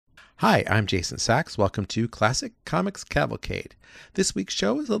Hi, I'm Jason Sachs. Welcome to Classic Comics Cavalcade. This week's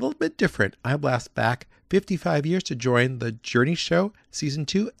show is a little bit different. I blast back 55 years to join the Journey Show, Season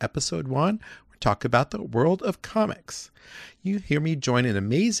 2, Episode 1. We talk about the world of comics. You hear me join an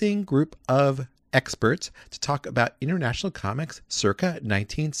amazing group of experts to talk about international comics circa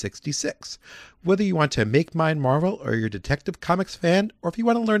 1966. Whether you want to make mind Marvel or you're a Detective Comics fan, or if you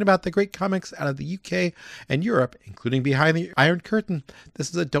want to learn about the great comics out of the UK and Europe, including Behind the Iron Curtain, this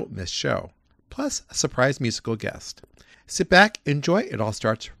is a don't miss show. Plus a surprise musical guest. Sit back, enjoy. It all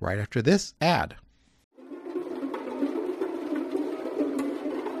starts right after this ad.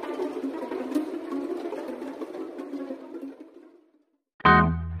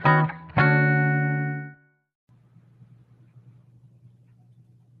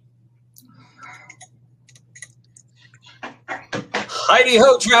 Heidi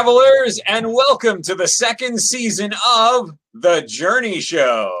ho, travelers, and welcome to the second season of The Journey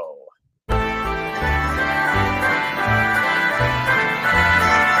Show.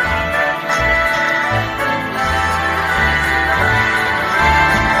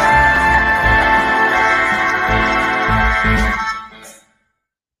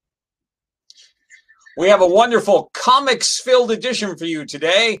 We have a wonderful comics-filled edition for you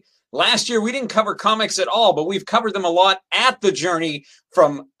today. Last year, we didn't cover comics at all, but we've covered them a lot at The Journey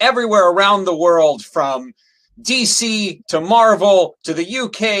from everywhere around the world, from DC to Marvel to the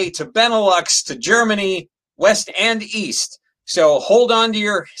UK to Benelux to Germany, West and East. So hold on to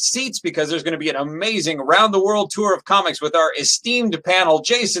your seats because there's going to be an amazing around-the-world tour of comics with our esteemed panel,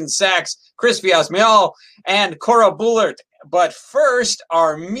 Jason Sachs, Chris Vias-Mial, and Cora Bullard. But first,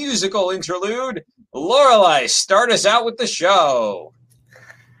 our musical interlude. Lorelei, start us out with the show.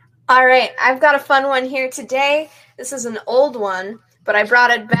 All right, I've got a fun one here today. This is an old one, but I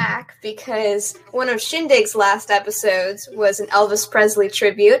brought it back because one of Shindig's last episodes was an Elvis Presley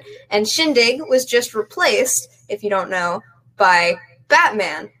tribute, and Shindig was just replaced, if you don't know, by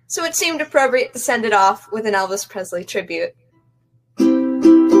Batman. So it seemed appropriate to send it off with an Elvis Presley tribute.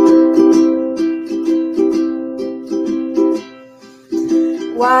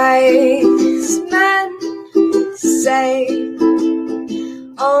 Wise men say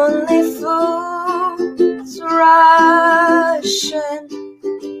only fools rush in,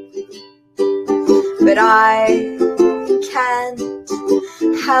 but I can't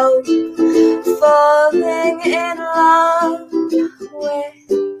help falling in love with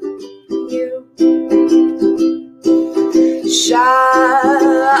you.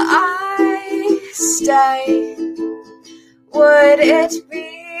 Shall I stay? Would it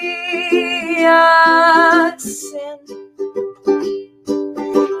be a sin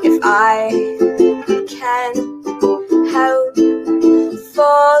if I can't help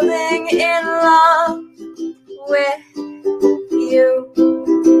falling in love with you?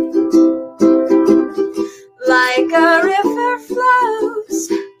 Like a river flows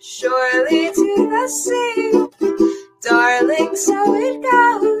surely to the sea, darling, so it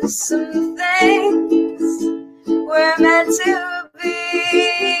goes. Some things were meant to be.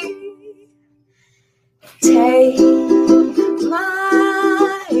 Take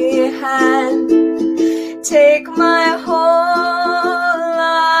my hand, take my whole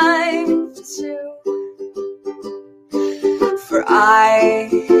life too, for I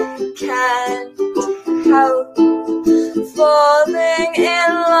can't help falling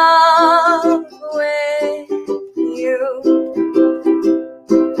in love with you.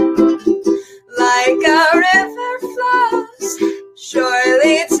 Like a river flows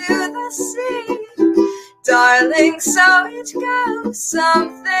surely to the sea, darling, so it goes.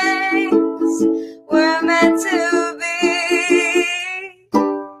 Some things were meant to be.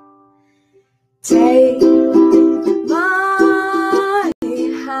 Take my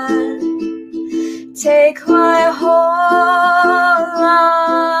hand, take my whole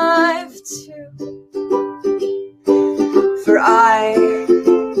life too, for I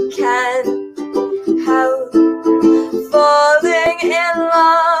can't help falling in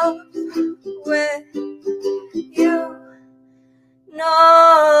love with you. No,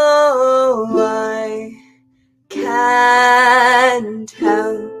 I can't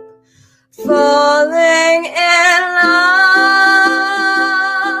help falling in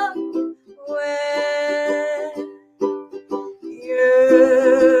love with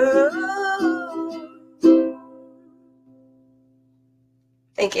you.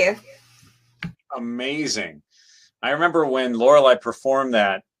 Thank you. Amazing. I remember when Lorelei performed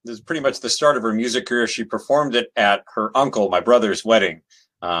that. This is pretty much the start of her music career. She performed it at her uncle, my brother's wedding.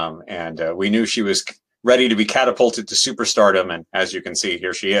 And we knew she was ready to be catapulted to superstardom. And as you can see,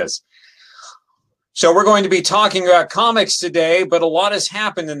 here she is. So we're going to be talking about comics today, but a lot has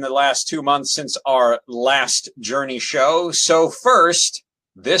happened in the last 2 months since our last Journey show. So first,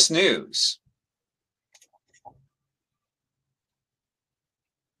 this news.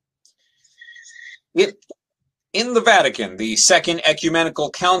 In the Vatican, the Second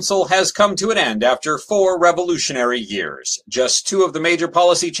Ecumenical Council has come to an end after 4 revolutionary years. Just 2 of the major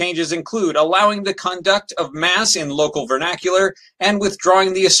policy changes include allowing the conduct of Mass in local vernacular and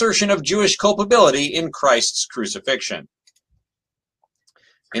withdrawing the assertion of Jewish culpability in Christ's crucifixion.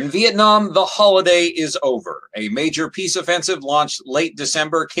 In Vietnam, the holiday is over. A major peace offensive launched late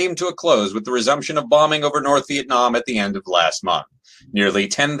December came to a close with the resumption of bombing over North Vietnam at the end of last month. Nearly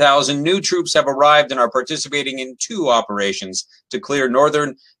 10,000 new troops have arrived and are participating in 2 operations to clear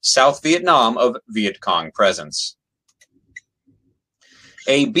northern South Vietnam of Viet Cong presence.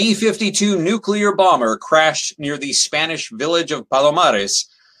 A B-52 nuclear bomber crashed near the Spanish village of Palomares,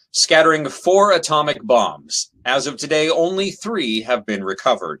 scattering 4 atomic bombs. As of today, only 3 have been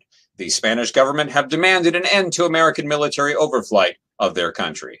recovered. The Spanish government have demanded an end to American military overflight of their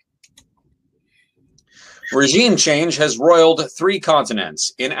country. Regime change has roiled 3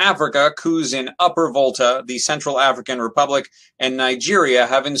 continents. In Africa, coups in Upper Volta, the Central African Republic, and Nigeria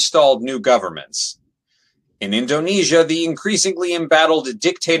have installed new governments. In Indonesia, the increasingly embattled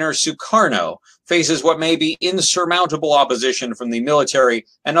dictator Sukarno faces what may be insurmountable opposition from the military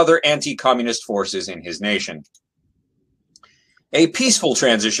and other anti-communist forces in his nation. A peaceful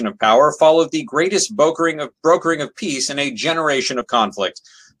transition of power followed the greatest brokering of peace in a generation of conflict.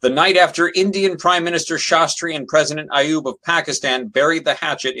 The night after Indian Prime Minister Shastri and President Ayub of Pakistan buried the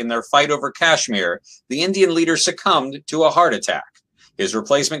hatchet in their fight over Kashmir, the Indian leader succumbed to a heart attack. His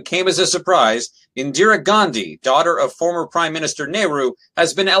replacement came as a surprise. Indira Gandhi, daughter of former Prime Minister Nehru,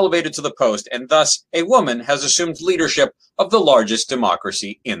 has been elevated to the post, and thus a woman has assumed leadership of the largest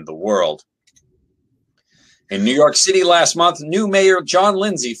democracy in the world. In New York City last month, new Mayor John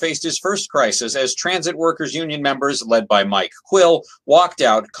Lindsay faced his first crisis as transit workers union members, led by Mike Quill, walked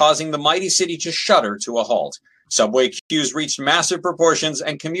out, causing the mighty city to shudder to a halt. Subway queues reached massive proportions,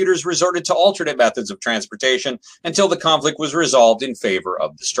 and commuters resorted to alternate methods of transportation until the conflict was resolved in favor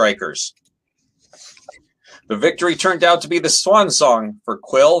of the strikers. The victory turned out to be the swan song for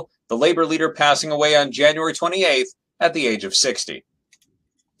Quill, the labor leader passing away on January 28th at the age of 60.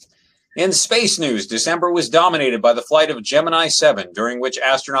 In space news, December was dominated by the flight of Gemini 7, during which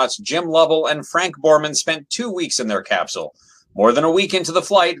astronauts Jim Lovell and Frank Borman spent 2 weeks in their capsule. More than a week into the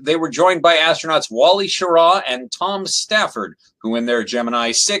flight, they were joined by astronauts Wally Schirra and Tom Stafford, who in their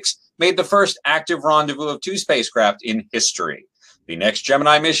Gemini 6 made the first active rendezvous of 2 spacecraft in history. The next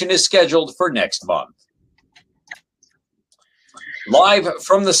Gemini mission is scheduled for next month. Live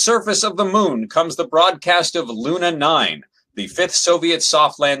from the surface of the moon comes the broadcast of Luna 9. The 5th Soviet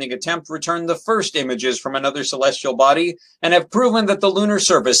soft landing attempt returned the first images from another celestial body and have proven that the lunar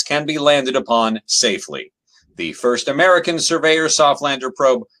surface can be landed upon safely. The first American Surveyor soft lander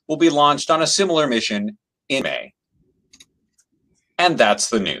probe will be launched on a similar mission in May. And that's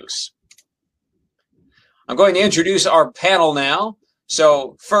the news. I'm going to introduce our panel now.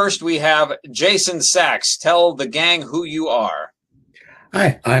 So first we have Jason Sachs. Tell the gang who you are.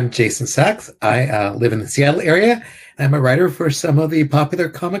 Hi, I'm Jason Sachs. I live in the Seattle area. I'm a writer for some of the popular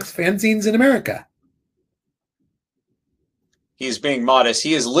comics fanzines in America. He's being modest.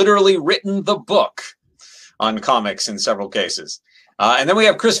 He has literally written the book on comics in several cases. And then we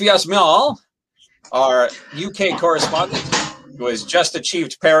have Chris Vyasmal, our UK correspondent, who has just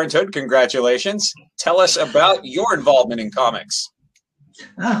achieved parenthood. Congratulations. Tell us about your involvement in comics.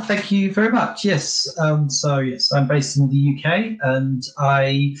 Thank you very much. Yes. Yes, I'm based in the UK, and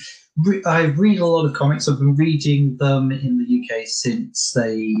I read a lot of comics. I've been reading them in the UK since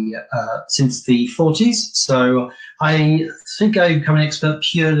the 40s. So I think I become an expert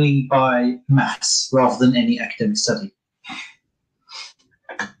purely by maths rather than any academic study.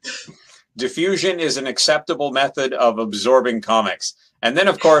 Diffusion is an acceptable method of absorbing comics. And then,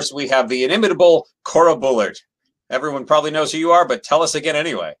 of course, we have the inimitable Cora Bullard. Everyone probably knows who you are, but tell us again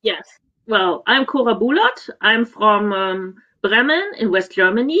anyway. Yes. Well, I'm Cora Bullard. I'm from Bremen in West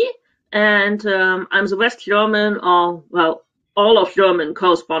Germany. And I'm the West German, or, well, all of German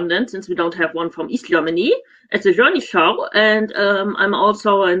correspondent, since we don't have one from East Germany, at the Journey Show. And I'm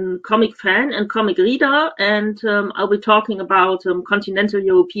also a comic fan and comic reader. And I'll be talking about continental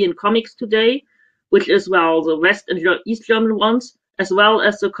European comics today, which is, well, the West and East German ones, as well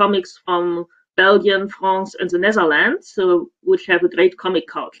as the comics from Belgium, France, and the Netherlands, which have a great comic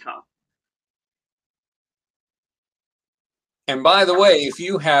culture. And by the way, if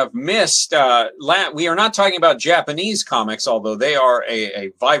you have missed, we are not talking about Japanese comics, although they are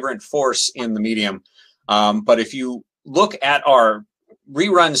a vibrant force in the medium. But if you look at our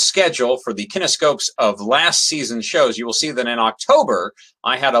rerun schedule for the Kinescopes of last season's shows, you will see that in October,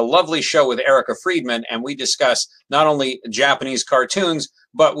 I had a lovely show with Erica Friedman, and we discussed not only Japanese cartoons,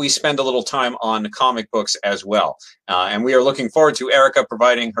 but we spend a little time on comic books as well. And we are looking forward to Erica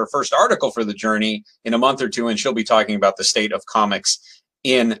providing her first article for The Journey in a month or two, and she'll be talking about the state of comics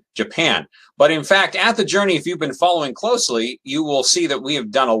in Japan. But in fact, at The Journey, if you've been following closely, you will see that we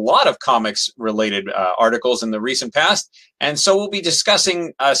have done a lot of comics-related articles in the recent past. And so we'll be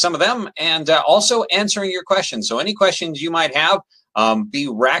discussing some of them and also answering your questions. So any questions you might have, be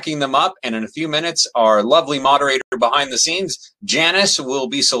racking them up. And in a few minutes, our lovely moderator behind the scenes, Janice, will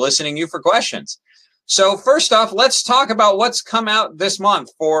be soliciting you for questions. So first off, let's talk about what's come out this month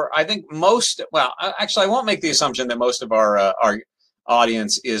for, I think, most, well, actually, I won't make the assumption that most of our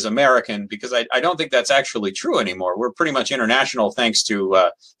audience is American, because I don't think that's actually true anymore. We're pretty much international thanks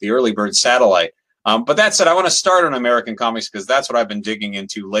to the Early Bird satellite. But that said, I want to start on American comics because that's what I've been digging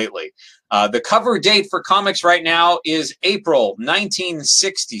into lately. The cover date for comics right now is April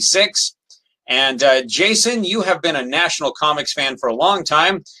 1966. And Jason, you have been a National Comics fan for a long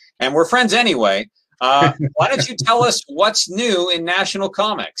time, and we're friends anyway. Why don't you tell us what's new in National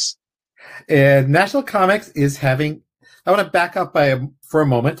Comics? National Comics is having, I want to back up for a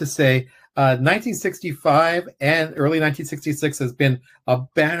moment to say 1965 and early 1966 has been a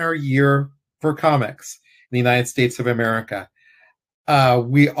banner year for comics in the United States of America.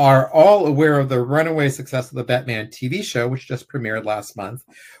 We are all aware of the runaway success of the Batman TV show, which just premiered last month,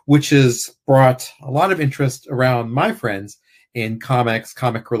 which has brought a lot of interest around my friends in comics,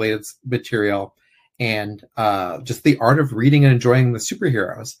 comic-related material, and just the art of reading and enjoying the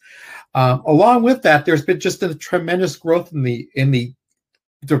superheroes. Along with that, there's been just a tremendous growth in the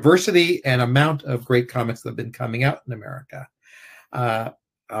diversity and amount of great comics that have been coming out in America.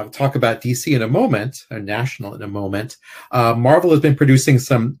 I'll talk about DC in a moment, or National in a moment. Marvel has been producing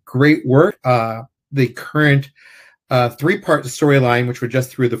some great work. The current three-part storyline, which we're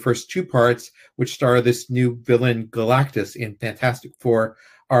just through the first two parts, which star this new villain Galactus in Fantastic Four,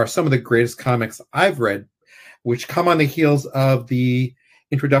 are some of the greatest comics I've read, which come on the heels of the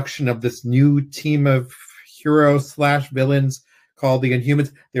introduction of this new team of heroes/villains called the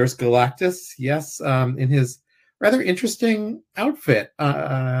Inhumans. There's Galactus, yes, in his rather interesting outfit.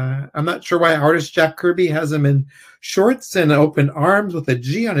 I'm not sure why artist Jack Kirby has him in shorts and open arms with a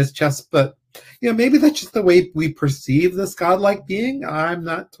G on his chest, but maybe that's just the way we perceive this godlike being. I'm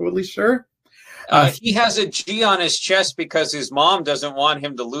not totally sure. He has a G on his chest because his mom doesn't want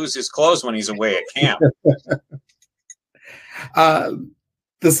him to lose his clothes when he's away at camp.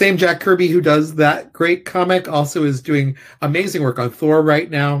 The same Jack Kirby who does that great comic also is doing amazing work on Thor right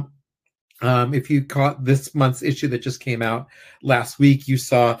now. If you caught this month's issue that just came out last week, you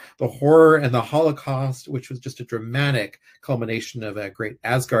saw the horror and the Holocaust, which was just a dramatic culmination of a great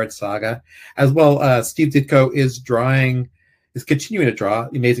Asgard saga. As well, Steve Ditko is continuing to draw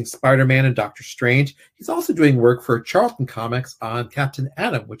Amazing Spider-Man and Doctor Strange. He's also doing work for Charlton Comics on Captain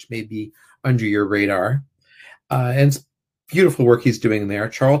Atom, which may be under your radar. And it's beautiful work he's doing there.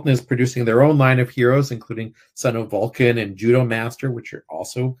 Charlton is producing their own line of heroes, including Son of Vulcan and Judo Master, which are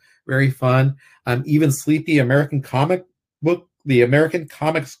also very fun. Even Sleepy American Comic Book, the American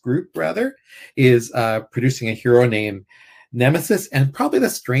Comics Group, rather, is producing a hero named Nemesis, and probably the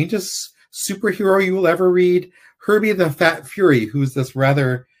strangest superhero you will ever read, Herbie the Fat Fury, who's this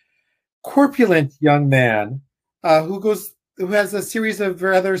rather corpulent young man who has a series of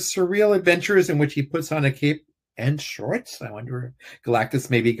rather surreal adventures in which he puts on a cape and shorts. I wonder if Galactus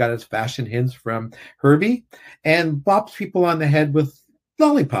maybe got his fashion hints from Herbie, and bops people on the head with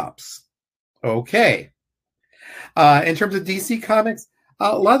lollipops. Okay. In terms of DC Comics,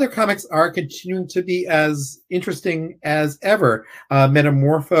 a lot of their comics are continuing to be as interesting as ever.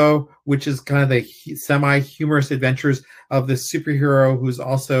 Metamorpho, which is kind of the semi-humorous adventures of this superhero who's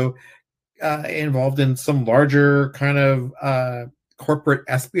also involved in some larger kind of corporate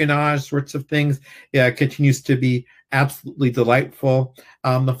espionage sorts of things, continues to be absolutely delightful.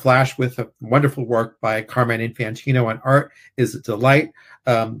 The Flash, with a wonderful work by Carmine Infantino on art, is a delight.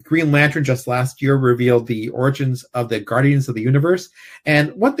 Green Lantern just last year revealed the origins of the Guardians of the Universe.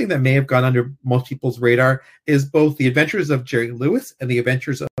 And one thing that may have gone under most people's radar is both the adventures of Jerry Lewis and the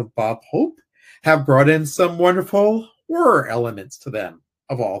adventures of Bob Hope have brought in some wonderful horror elements to them,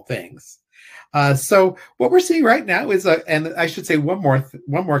 of all things. So what we're seeing right now is, and I should say one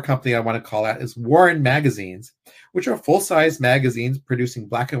more company I want to call out is Warren Magazines, which are full-size magazines producing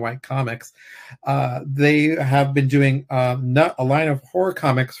black and white comics. They have been doing a line of horror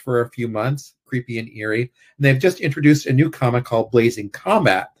comics for a few months, creepy and eerie. And they've just introduced a new comic called Blazing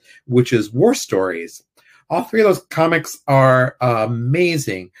Combat, which is war stories. All three of those comics are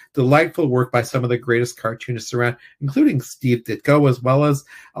amazing, delightful work by some of the greatest cartoonists around, including Steve Ditko, as well as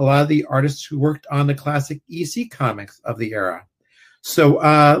a lot of the artists who worked on the classic EC comics of the era. So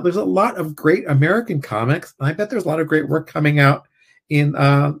there's a lot of great American comics, and I bet there's a lot of great work coming out in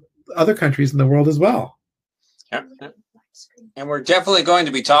other countries in the world as well. Yep. And we're definitely going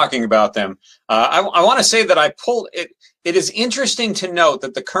to be talking about them. I want to say that I pulled it. It is interesting to note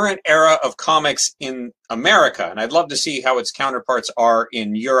that the current era of comics in America, and I'd love to see how its counterparts are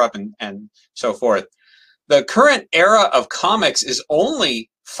in Europe and so forth. The current era of comics is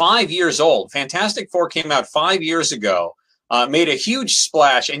only 5 years old. Fantastic Four came out 5 years ago, made a huge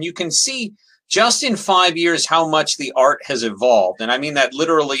splash, and you can see just in 5 years how much the art has evolved. And I mean that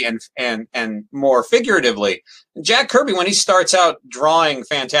literally and more figuratively. Jack Kirby, when he starts out drawing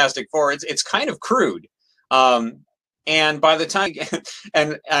Fantastic Four, it's kind of crude. And by the time,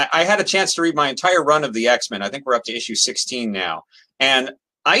 and I had a chance to read my entire run of the X-Men. I think we're up to issue 16 now. And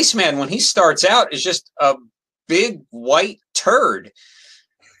Iceman, when he starts out, is just a big white turd.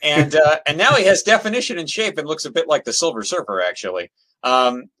 And now he has definition and shape and looks a bit like the Silver Surfer, actually.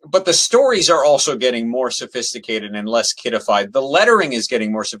 But the stories are also getting more sophisticated and less kiddified. The lettering is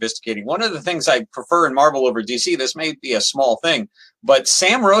getting more sophisticated. One of the things I prefer in Marvel over DC, this may be a small thing, but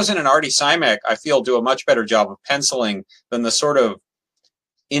Sam Rosen and Artie Simek, I feel, do a much better job of penciling than the sort of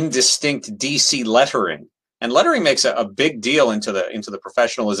indistinct DC lettering. And lettering makes a big deal into the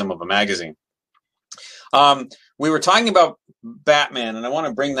professionalism of a magazine. We were talking about Batman, and I want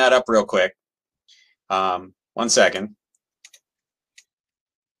to bring that up real quick. 1 second.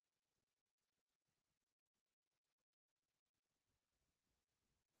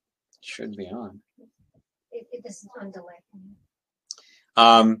 Should be on. It is on delay.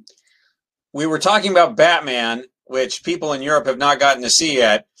 We were talking about Batman, which people in Europe have not gotten to see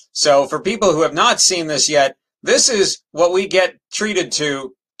yet. So for people who have not seen this yet, this is what we get treated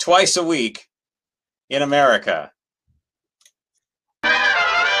to twice a week in America.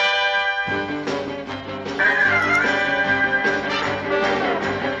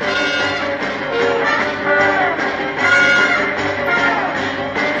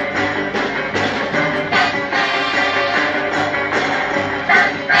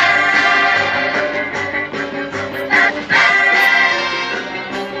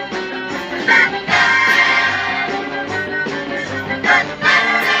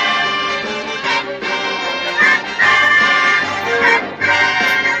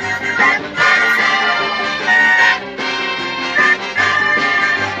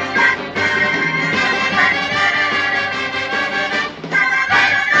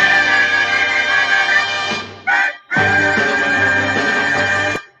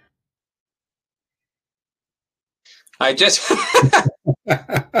 I just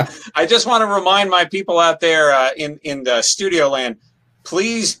want to remind my people out there in the studio land,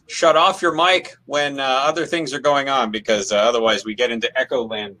 please shut off your mic when other things are going on, because otherwise we get into echo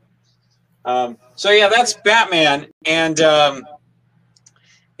land. So yeah, that's Batman, and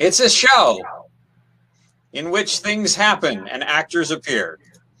it's a show in which things happen and actors appear.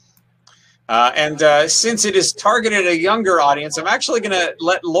 And since it is targeted at a younger audience, I'm actually going to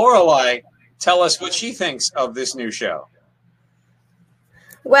let Lorelei tell us what she thinks of this new show.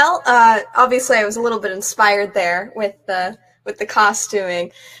 Well, obviously I was a little bit inspired there with the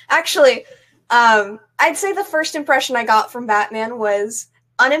costuming. Actually, I'd say the first impression I got from Batman was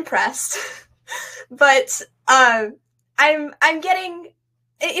unimpressed, but I'm getting,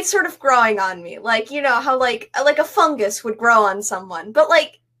 it's sort of growing on me. Like, you know how like a fungus would grow on someone, but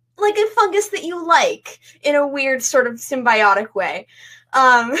like a fungus that you like in a weird sort of symbiotic way.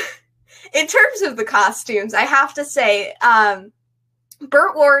 In terms of the costumes, I have to say,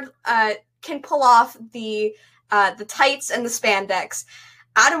 Burt Ward can pull off the tights and the spandex.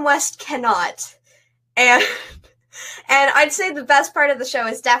 Adam West cannot, and I'd say the best part of the show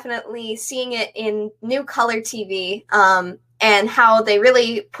is definitely seeing it in new color TV, and how they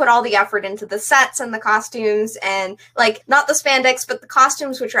really put all the effort into the sets and the costumes, and like not the spandex, but the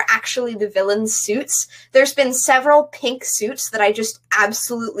costumes, which are actually the villains' suits. There's been several pink suits that I just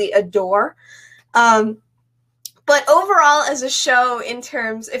absolutely adore. But overall, as a show, in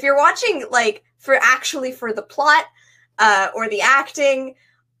terms, if you're watching like for the plot, or the acting,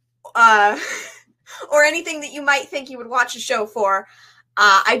 or anything that you might think you would watch a show for,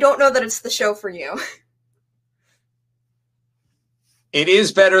 I don't know that it's the show for you. It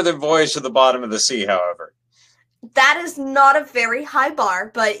is better than Voyage to the Bottom of the Sea, however. That is not a very high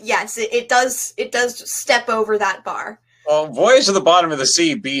bar, but yes, it does step over that bar. Well, Voyage to the Bottom of the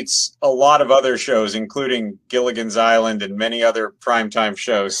Sea beats a lot of other shows, including Gilligan's Island and many other primetime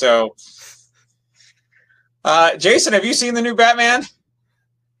shows. So, Jason, have you seen the new Batman?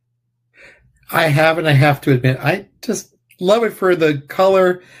 I haven't, I have to admit. I just love it for the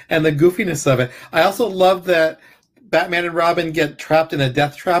color and the goofiness of it. I also love that Batman and Robin get trapped in a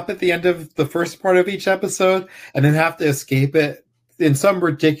death trap at the end of the first part of each episode and then have to escape it in some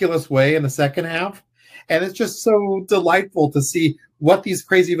ridiculous way in the second half. And it's just so delightful to see what these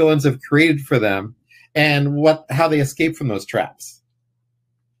crazy villains have created for them and how they escape from those traps.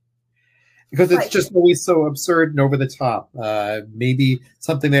 Because it's just always so absurd and over the top. Maybe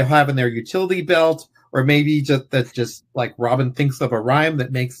something they have in their utility belt, or maybe just like Robin thinks of a rhyme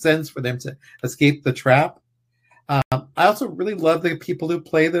that makes sense for them to escape the trap. I also really love the people who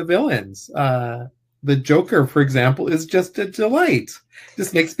play the villains. The Joker, for example, is just a delight.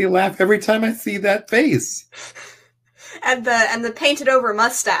 Just makes me laugh every time I see that face. And the painted over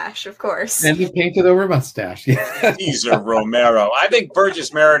mustache, of course. And the painted over mustache. Yeah. Cesar Romero. I think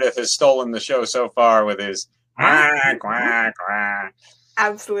Burgess Meredith has stolen the show so far with his quack, quack, quack.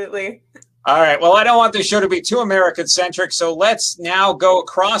 Absolutely. All right. Well, I don't want this show to be too American-centric, so let's now go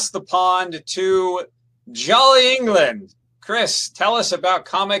across the pond to jolly England. Chris, tell us about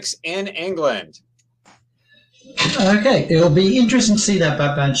comics in England. Okay, it'll be interesting to see that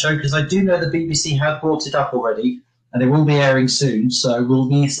Batman show because I do know the BBC have brought it up already, and it will be airing soon. So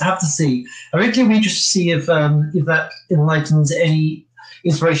have to see. I reckon it'll be interesting to see if that enlightens any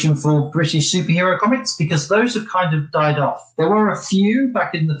inspiration for British superhero comics, because those have kind of died off. There were a few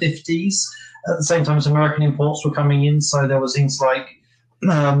back in the 50s at the same time as American imports were coming in. So there was things like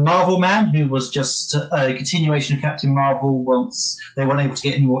Marvel Man, who was just a continuation of Captain Marvel once they weren't able to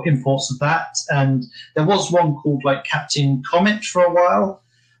get any more imports of that. And there was one called like Captain Comet for a while.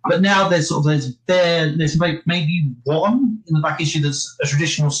 But now there's maybe one in the back issue that's a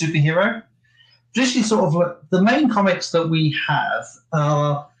traditional superhero. Traditionally, sort of the main comics that we have,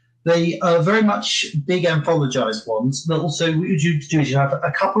 they are very much big anthologized ones. But also, what you do is you have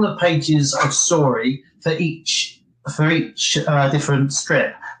a couple of pages of story for each different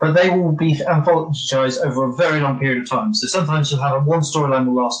strip, but they will be anthologized over a very long period of time. So sometimes you'll have one storyline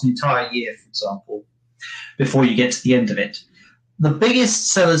will last an entire year, for example, before you get to the end of it. The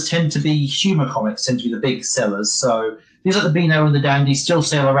biggest sellers tend to be humor comics, tend to be the big sellers. So things like the Beano and the Dandy still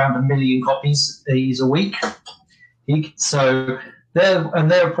sell around 1 million copies a week. So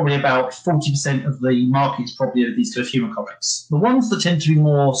they're probably about 40% of the market's probably of these kind of humor comics. The ones that tend to be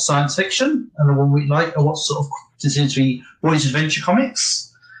more science fiction and the one we like are what sort of tend to be boys' adventure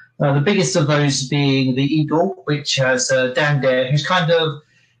comics. The biggest of those being the Eagle, which has Dan Dare, who's kind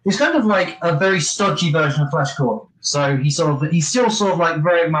of like a very stodgy version of Flash Gordon. So he's still sort of like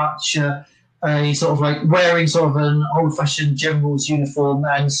very much a sort of like wearing sort of an old-fashioned general's uniform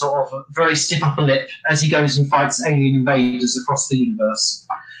and sort of very stiff upper lip as he goes and fights alien invaders across the universe.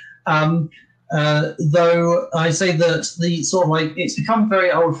 Though I say that the sort of like it's become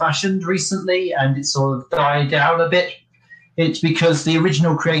very old-fashioned recently and it's sort of died down a bit. It's because the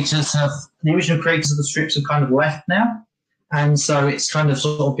original creators of the strips have kind of left now, and so it's kind of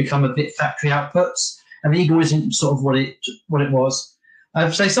sort of become a bit factory outputs. And the Eagle isn't sort of what it was.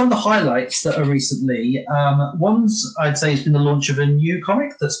 I'd say some of the highlights that are recently ones I'd say has been the launch of a new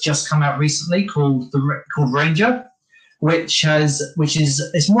comic that's just come out recently called Ranger, which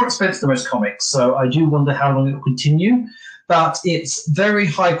is more expensive than most comics. So I do wonder how long it will continue, but it's very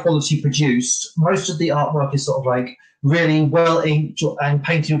high quality produced. Most of the artwork is sort of like really well inked and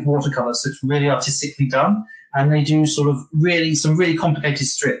painted with watercolors, so it's really artistically done. And they do sort of some really complicated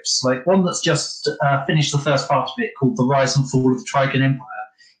strips. Like one that's just finished the first part of it, called The Rise and Fall of the Trigon Empire,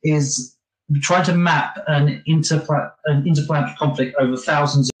 is trying to map an interplanetary conflict over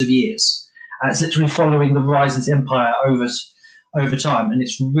thousands of years. It's literally following the rise of the empire over time, and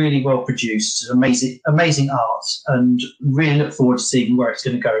it's really well produced, amazing art, and really look forward to seeing where it's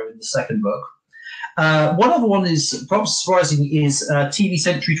going to go in the second book. One other one is perhaps surprising is TV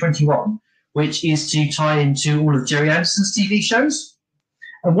Century 21. Which is to tie into all of Jerry Anderson's TV shows.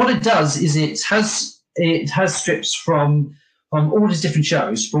 And what it does is it has strips from all his different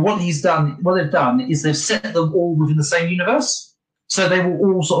shows. But what they've done is they've set them all within the same universe. So they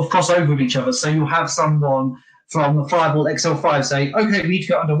will all sort of cross over with each other. So you'll have someone from Fireball XL5 say, okay, we need to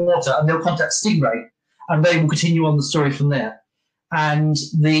go underwater, and they'll contact Stingray, and they will continue on the story from there. And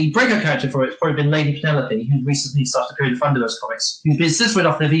the breakout character for it has probably been Lady Penelope, who recently started appearing in Thunderverse comics. Who's been since rid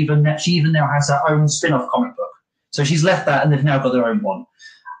off, she even now has her own spin-off comic book. So she's left that, and they've now got their own one.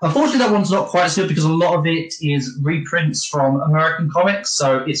 Unfortunately, that one's not quite as good because a lot of it is reprints from American comics.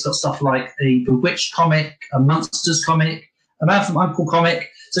 So it's got stuff like a Bewitched comic, a Monsters comic, a Man from U.N.C.L.E. comic.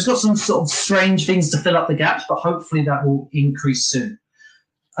 So it's got some sort of strange things to fill up the gaps, but hopefully that will increase soon.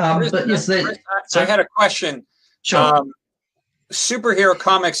 But yes, I had a question. Sure. Superhero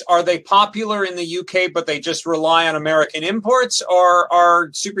comics, are they popular in the UK, but they just rely on American imports, or are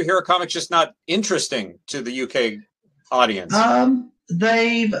superhero comics just not interesting to the UK audience?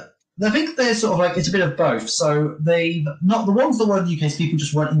 I think they're sort of like, it's a bit of both. So they've not, the ones that were in the UK, people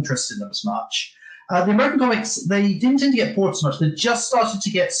just weren't interested in them as much. The American comics, they didn't tend to get bought so much. They just started to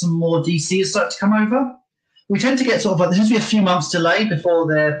get some more DC start to come over. We tend to get sort of like, there tends to be a few months delay before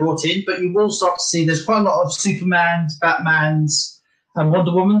they're brought in, but you will start to see there's quite a lot of Supermans, Batmans, and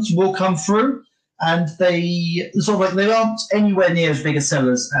Wonder Womans will come through, and they sort of like, they aren't anywhere near as big as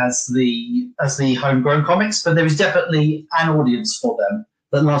sellers as the homegrown comics, but there is definitely an audience for them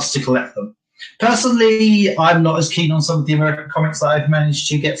that loves to collect them. Personally, I'm not as keen on some of the American comics that I've managed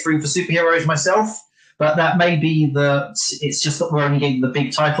to get through for superheroes myself, but that may be that it's just that we're only getting the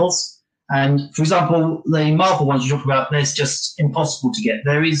big titles. And, for example, the Marvel ones you talk about, there's just impossible to get.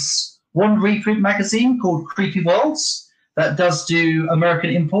 There is one reprint magazine called Creepy Worlds that does do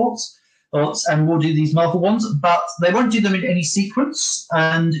American imports, and will do these Marvel ones, but they won't do them in any sequence,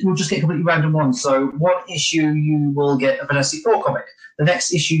 and you'll just get completely random ones. So one issue you will get a Fantastic Four comic. The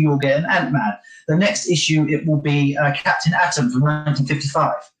next issue you will get an Ant-Man. The next issue it will be Captain Atom from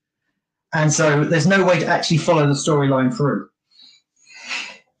 1955. And so there's no way to actually follow the storyline through.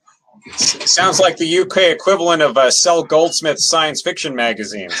 Sounds like the UK equivalent of Sel Goldsmith's science fiction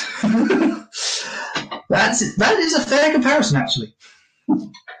magazines. That is a fair comparison, actually.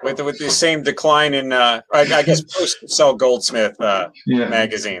 With the same decline in, I guess, post Sel Goldsmith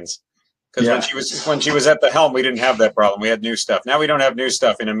magazines. Because when she was at the helm, we didn't have that problem. We had new stuff. Now we don't have new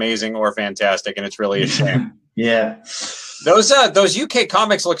stuff in Amazing or Fantastic, and it's really a shame. Yeah. Those UK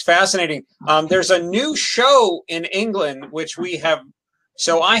comics look fascinating. There's a new show in England which we have.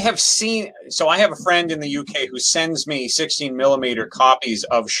 So I have a friend in the UK who sends me 16mm copies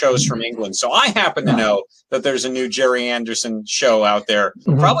of shows from England. So I happen to know that there's a new Jerry Anderson show out there.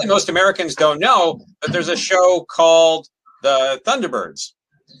 Mm-hmm. Probably most Americans don't know that there's a show called The Thunderbirds.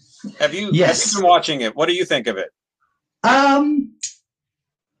 Have you been watching it? What do you think of it? When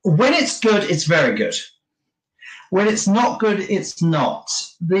it's good, it's very good. When it's not good, it's not.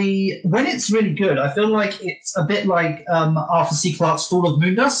 When it's really good, I feel like it's a bit like Arthur C. Clarke's Fall of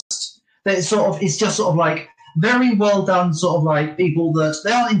Moondust. That it's just sort of like very well done, sort of like people that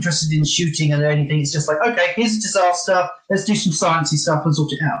they aren't interested in shooting and anything. It's just like, okay, here's a disaster. Let's do some sciencey stuff and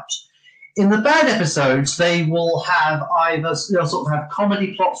sort it out. In the bad episodes, they will have they'll sort of have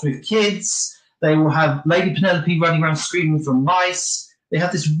comedy plots with kids. They will have Lady Penelope running around screaming from mice. They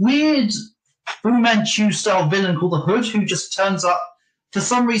have this weird Fu Manchu style villain called the Hood, who just turns up for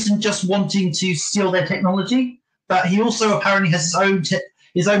some reason just wanting to steal their technology. But he also apparently has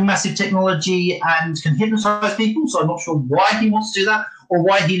his own massive technology and can hypnotize people. So I'm not sure why he wants to do that or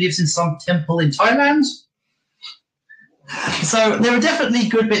why he lives in some temple in Thailand. So there are definitely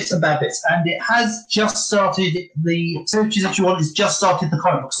good bits and bad bits, and it has just started. The Century That You Want has just started the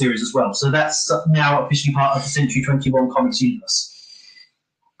comic book series as well. So that's now officially part of the Century 21 comics universe.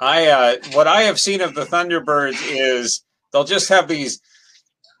 What I have seen of the Thunderbirds is they'll just have these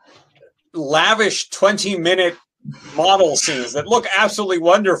lavish 20-minute model scenes that look absolutely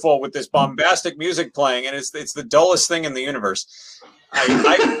wonderful with this bombastic music playing, and it's the dullest thing in the universe.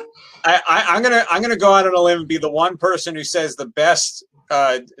 I'm gonna go out on a limb and be the one person who says the best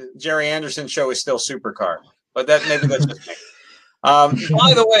Jerry Anderson show is still Supercar, but maybe that's just me.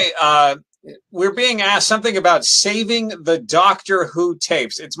 By the way, we're being asked something about saving the Doctor Who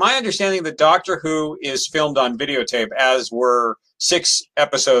tapes. It's my understanding that Doctor Who is filmed on videotape, as were 6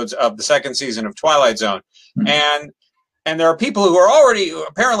 episodes of the 2nd season of Twilight Zone, and there are people who are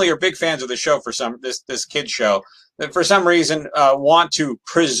apparently big fans of the show for this kids show that for some reason want to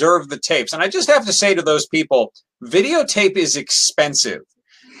preserve the tapes. And I just have to say to those people, videotape is expensive.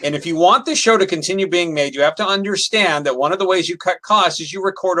 And if you want the show to continue being made, you have to understand that one of the ways you cut costs is you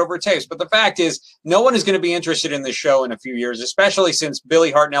record over tapes. But the fact is, no one is going to be interested in this show in a few years, especially since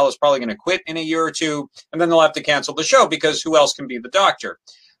Billy Hartnell is probably going to quit in a year or two, and then they'll have to cancel the show because who else can be the Doctor?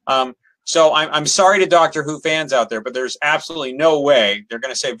 So I'm sorry to Doctor Who fans out there, but there's absolutely no way they're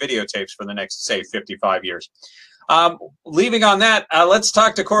going to save videotapes for the next, say, 55 years. Leaving on that, let's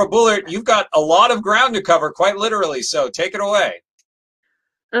talk to Cora Bullard. You've got a lot of ground to cover, quite literally, so take it away.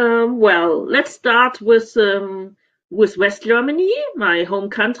 Well, let's start with West Germany, my home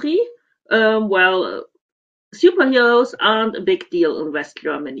country. Well, superheroes aren't a big deal in West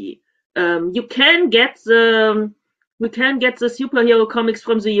Germany. We can get the superhero comics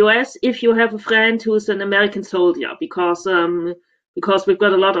from the US if you have a friend who's an American soldier, because we've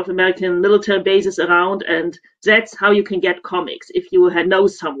got a lot of American military bases around, and that's how you can get comics if you know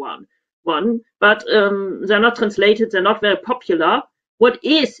someone. But they're not translated, they're not very popular. What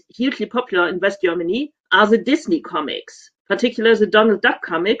is hugely popular in West Germany are the Disney comics, particularly the Donald Duck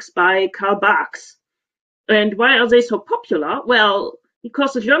comics by Karl Barks. And why are they so popular? Well,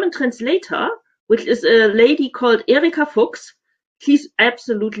 because the German translator, which is a lady called Erika Fuchs, she's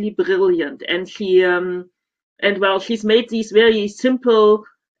absolutely brilliant, and she's made these very simple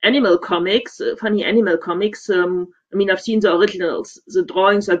animal comics, funny animal comics. I mean, I've seen the originals. The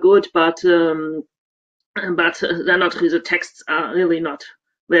drawings are good, but they're not. The texts are really not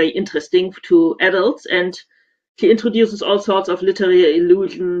very interesting to adults. And she introduces all sorts of literary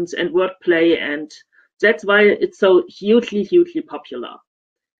allusions and wordplay, and that's why it's so hugely, hugely popular.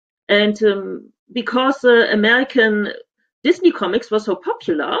 And because American Disney comics were so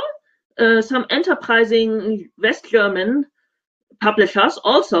popular, some enterprising West German publishers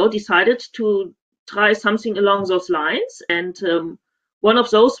also decided to try something along those lines. And one of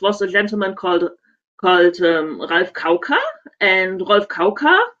those was a gentleman called Ralf Kauka. And Rolf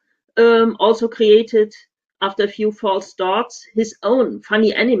Kauka also created, after a few false starts, his own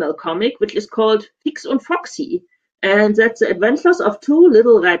funny animal comic, which is called Fix und Foxy. And that's the adventures of two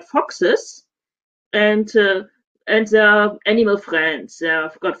little red foxes and their animal friends.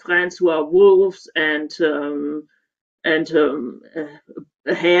 They've got friends who are wolves and a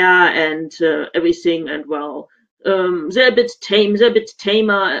hare and everything. And well, they're a bit tame. They're a bit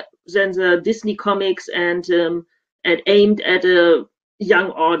tamer than the Disney comics and aimed at a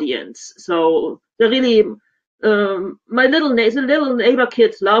young audience. So they're really the little neighbor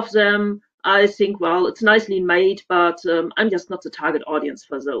kids love them. I think, well, it's nicely made, but I'm just not the target audience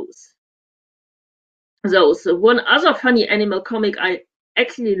for those. One other funny animal comic I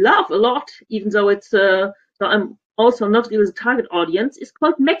actually love a lot, even though it's so I'm also not really the target audience, is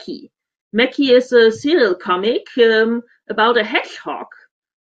called Mackie. Mackie is a serial comic about a hedgehog,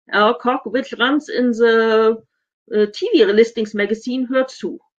 which runs in the TV listings magazine Hör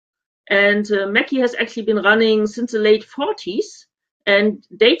zu. And Mackie has actually been running since the late 40s and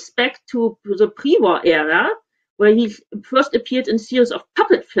dates back to the pre-war era, where he first appeared in a series of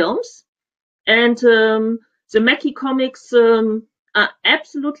puppet films. And the Mackie comics are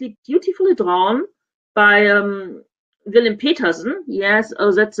absolutely beautifully drawn by Willem Petersen. Yes,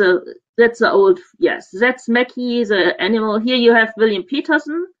 oh, that's Mackie, the animal. Here you have Willem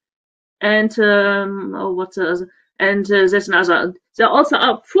Petersen, and what's the other? And there's another. There also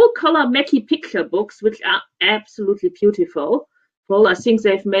are full-color Mackie picture books, which are absolutely beautiful. Well, I think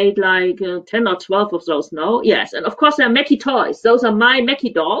they've made like 10 or 12 of those now. Yes, and of course there are Mackie toys. Those are my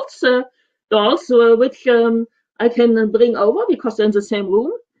Mackie dolls, which I can bring over because they're in the same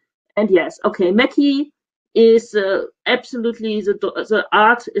room. And yes, okay, Mackie is absolutely, the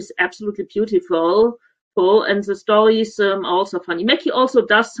art is absolutely beautiful, and the stories are also funny. Mackie also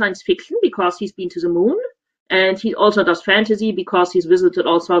does science fiction because he's been to the moon, and he also does fantasy because he's visited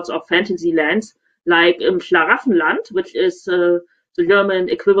all sorts of fantasy lands, like Schlaraffenland, which is the German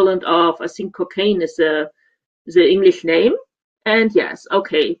equivalent of, I think, cocaine is the English name. And yes,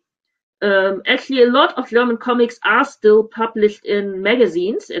 okay. Actually, a lot of German comics are still published in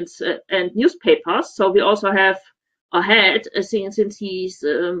magazines and newspapers. So we also had, since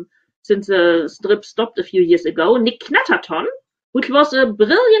the strip stopped a few years ago, Nick Knatterton, which was a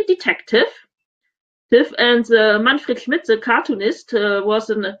brilliant detective. And Manfred Schmidt, the cartoonist,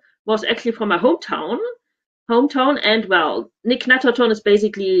 was actually from my hometown. And well, Nick Knatterton is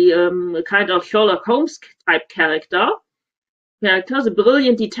basically a kind of Sherlock Holmes type character. A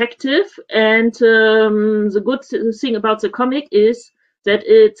brilliant detective, and the good thing about the comic is that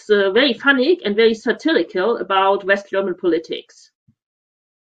it's very funny and very satirical about West German politics.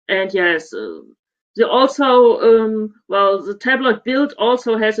 And yes, the tabloid Bild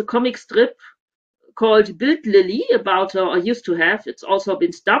also has a comic strip called Bild Lily about, or used to have, it's also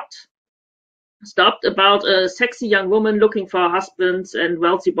been stopped, about a sexy young woman looking for husbands and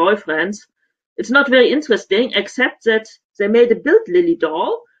wealthy boyfriends. It's not very interesting, except that they made a Bild Lily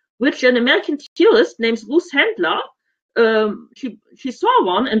doll, which an American tourist named Ruth Handler, she saw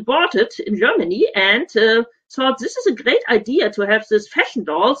one and bought it in Germany and thought this is a great idea to have this fashion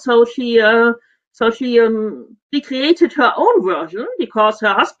doll. So she So she recreated her own version because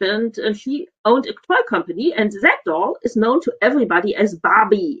her husband and she owned a toy company, and that doll is known to everybody as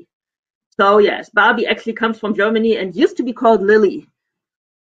Barbie. So yes, Barbie actually comes from Germany and used to be called Lily.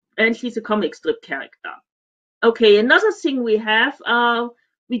 And she's a comic strip character. Okay, another thing we do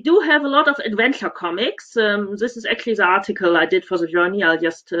have a lot of adventure comics. This is actually the article I did for the Journey. I'll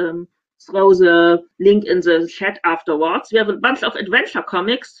just throw the link in the chat afterwards. We have a bunch of adventure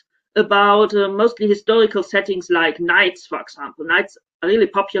comics about mostly historical settings like knights, for example. Knights are really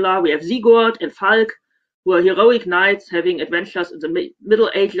popular. We have Sigurd and Falk, who are heroic knights having adventures in the Middle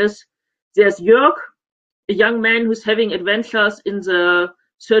Ages. There's Jörg, a young man who's having adventures in the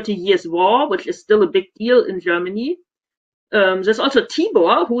 30 Years' War, which is still a big deal in Germany. There's also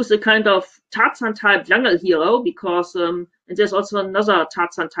Tibor, who's a kind of Tarzan-type jungle hero, because and there's also another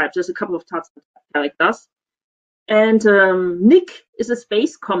Tarzan type. There's a couple of Tarzan characters. And Nick is a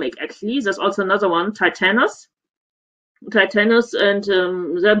space comic, actually. There's also another one, Titanus. And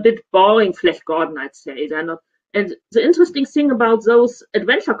they're a bit boring, Flash Gordon, I'd say. They're not. And the interesting thing about those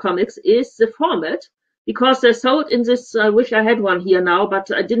adventure comics is the format, because they're sold in this. I wish I had one here now,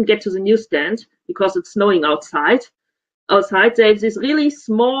 but I didn't get to the newsstand because it's snowing outside. They have this really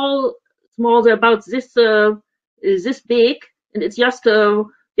small. They're about this big, and it's just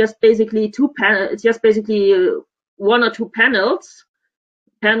basically two panels. It's just basically one or two panels,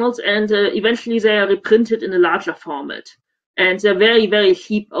 and eventually they are reprinted in a larger format. And they're very, very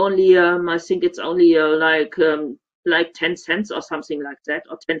cheap. Only I think it's only like 10 cents or something like that,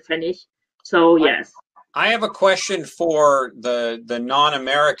 or 10 pfennig. So yes. I have a question for the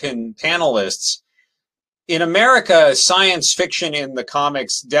non-American panelists. In America, science fiction in the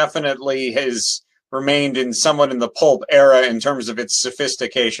comics definitely has remained somewhat in the pulp era in terms of its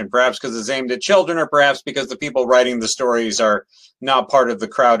sophistication, perhaps because it's aimed at children, or perhaps because the people writing the stories are not part of the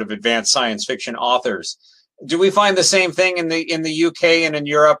crowd of advanced science fiction authors. Do we find the same thing in the UK and in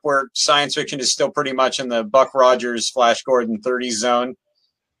Europe, where science fiction is still pretty much in the Buck Rogers, Flash Gordon 30s zone?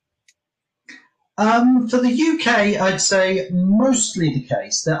 For the UK, I'd say mostly the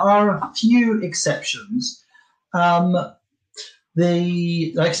case. There are a few exceptions. Like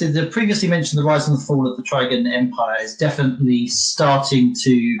I said, the previously mentioned the rise and the fall of the Trigon Empire is definitely starting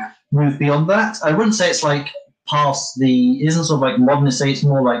to move beyond that. I wouldn't say it's like past it isn't sort of like modernist age,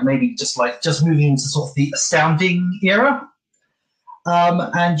 more like maybe just moving into sort of the astounding era.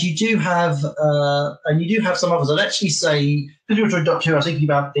 And you do have some others. I'd actually say, because you were talking Doctor Who, I was thinking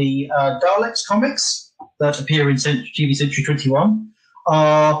about the Daleks comics that appear in TV Century 21.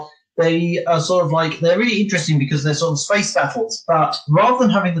 They are sort of like, they're really interesting because they're sort of space battles, but rather than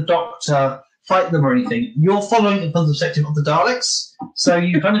having the Doctor fight them or anything, you're following it from the perspective of the Daleks. So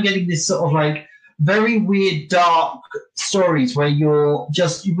you're kind of getting this sort of like very weird, dark stories where you're not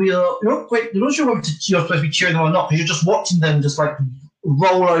sure whether you're supposed to be cheering them or not, because you're just watching them just like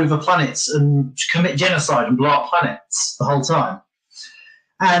roll over planets and commit genocide and blow up planets the whole time.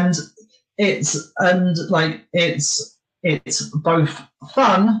 And it's both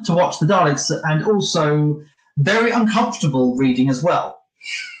fun to watch the Daleks and also very uncomfortable reading as well.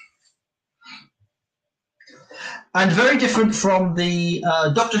 And very different from the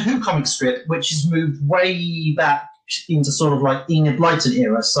Doctor Who comic strip, which has moved way back into sort of like Enid Blyton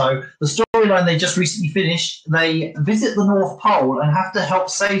era. So the storyline they just recently finished, they visit the North Pole and have to help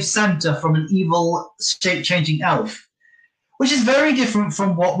save Santa from an evil shape-changing elf, which is very different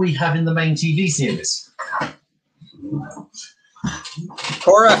from what we have in the main TV series.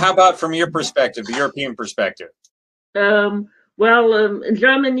 Cora, how about from your perspective, the European perspective? In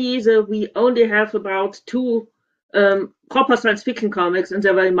Germany, we only have about 2 proper science fiction comics, and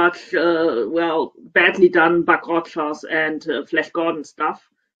they're very much badly done Buck Rogers and Flash Gordon stuff.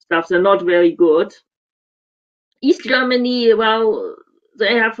 They're not very good. East Germany,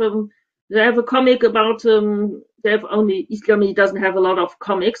 they have a comic about East Germany doesn't have a lot of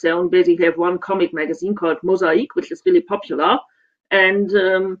comics. They only basically have one comic magazine called Mosaic, which is really popular. And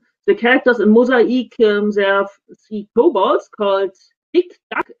the characters in Mosaic, there are 3 kobolds called Big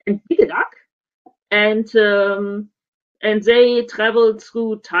Duck and Big Duck. And they travel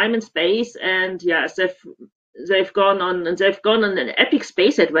through time and space, and yes, they've gone on an epic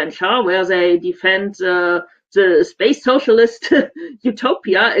space adventure where they defend the space socialist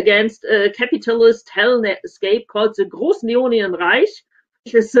utopia against a capitalist hellscape called the Großneonien Reich,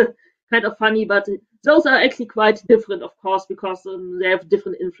 which is kind of funny, but those are actually quite different, of course, because they have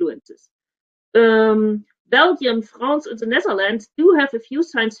different influences. Belgium, France, and the Netherlands do have a few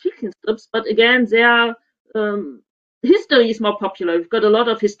science fiction strips, but again, their history is more popular. We've got a lot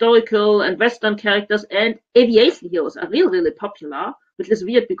of historical and Western characters, and aviation heroes are really, really popular, which is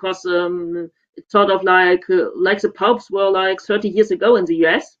weird because It's sort of like the pulps were like 30 years ago in the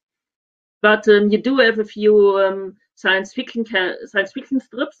US. But you do have a few science fiction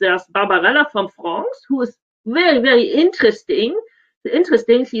strips. There's Barbarella from France, who is very, very interesting.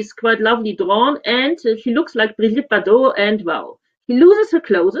 She's quite lovely drawn, and she looks like Brigitte Bardot, and well, she loses her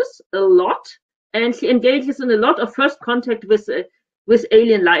clothes a lot, and she engages in a lot of first contact with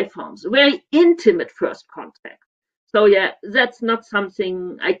alien life forms, very intimate first contact. So yeah, that's not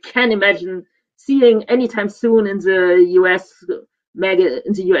something I can imagine seeing anytime soon in the US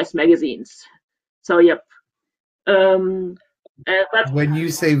magazines. So yep. When you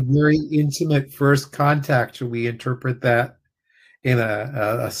say very intimate first contact, should we interpret that in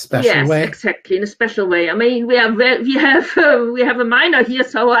a special way? Yes, exactly, in a special way. I mean, we have a minor here,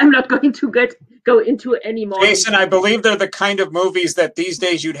 so I'm not going to go into any more. Jason, I believe they're the kind of movies that these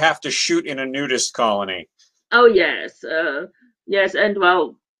days you'd have to shoot in a nudist colony. Oh yes, yes, and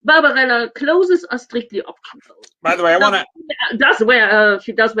well, Barbarella clothes are strictly optional. By the way,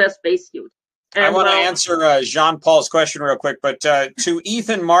 she does wear a spacesuit. I want to answer Jean-Paul's question real quick, but to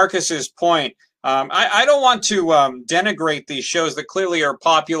Ethan Marcus's point, I don't want to denigrate these shows that clearly are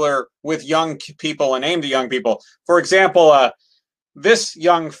popular with young people and aimed at young people. For example, this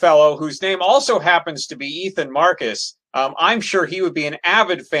young fellow, whose name also happens to be Ethan Marcus, I'm sure he would be an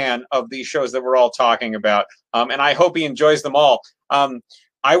avid fan of these shows that we're all talking about, and I hope he enjoys them all.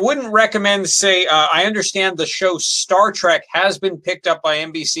 I wouldn't recommend, I understand the show Star Trek has been picked up by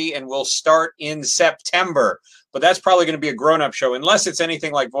NBC and will start in September, but that's probably going to be a grown-up show, unless it's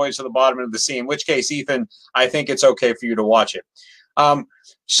anything like Voyage to the Bottom of the Sea, in which case, Ethan, I think it's okay for you to watch it.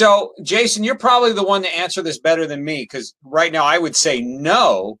 So, Jason, you're probably the one to answer this better than me, because right now I would say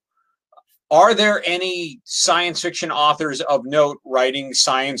no. Are there any science fiction authors of note writing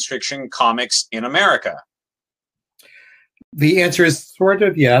science fiction comics in America? The answer is sort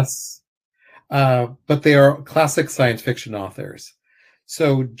of yes, but they are classic science fiction authors.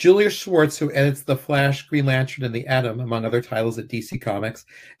 So Julius Schwartz, who edits The Flash, Green Lantern, and The Atom, among other titles at DC Comics,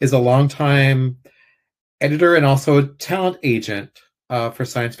 is a longtime editor and also a talent agent for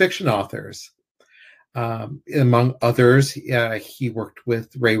science fiction authors. Among others, he worked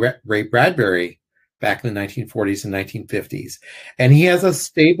with Ray Bradbury back in the 1940s and 1950s. And he has a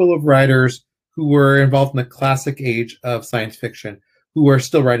stable of writers who were involved in the classic age of science fiction, who are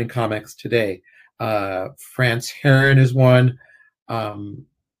still writing comics today. Franz Heron is one. I'm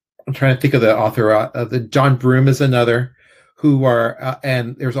trying to think of the author. John Broome is another, who are,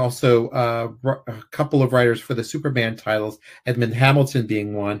 and there's also a couple of writers for the Superman titles, Edmund Hamilton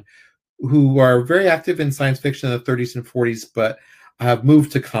being one, who are very active in science fiction in the 30s and 40s, but have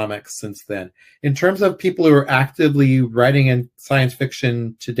moved to comics since then. In terms of people who are actively writing in science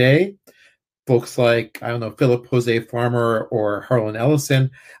fiction today, folks like, I don't know, Philip Jose Farmer or Harlan Ellison,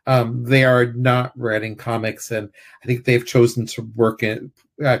 they are not writing comics, and I think they've chosen to work in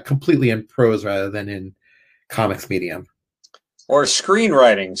completely in prose rather than in comics medium or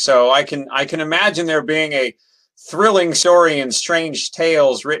screenwriting. So I can imagine there being a thrilling story in Strange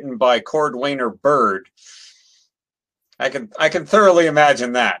Tales written by Cordwainer Bird. I can thoroughly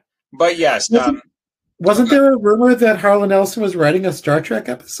imagine that. But yes, wasn't there a rumor that Harlan Ellison was writing a Star Trek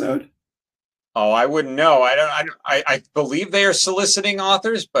episode? Oh, I wouldn't know. I believe they are soliciting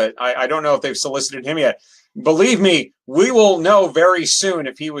authors, but I don't know if they've solicited him yet. Believe me, we will know very soon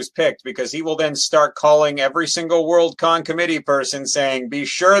if he was picked, because he will then start calling every single Worldcon committee person saying, be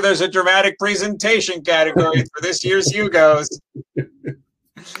sure there's a dramatic presentation category for this year's Hugos.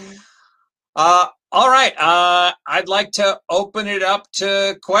 All right. I'd like to open it up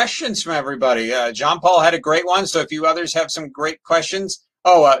to questions from everybody. John Paul had a great one, so if you others have some great questions.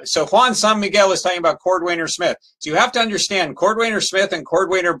 So Juan San Miguel is talking about Cordwainer Smith. So you have to understand, Cordwainer Smith and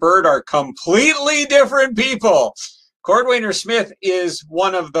Cordwainer Bird are completely different people. Cordwainer Smith is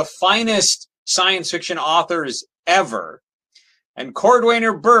one of the finest science fiction authors ever. And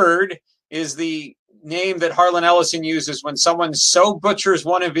Cordwainer Bird is the name that Harlan Ellison uses when someone so butchers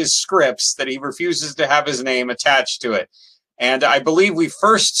one of his scripts that he refuses to have his name attached to it. And I believe we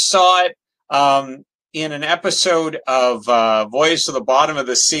first saw it in an episode of Voyage to the Bottom of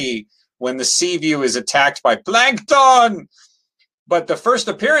the Sea, when the Seaview is attacked by plankton. But the first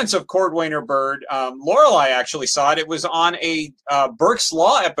appearance of Cordwainer Bird, Lorelei actually saw it. It was on a Burke's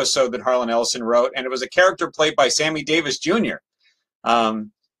Law episode that Harlan Ellison wrote, and it was a character played by Sammy Davis Jr.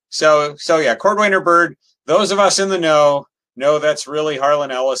 So yeah, Cordwainer Bird, those of us in the know that's really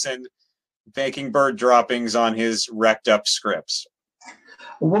Harlan Ellison making bird droppings on his wrecked up scripts.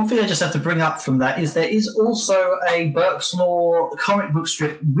 One thing I just have to bring up from that is there is also a Burke's Law comic book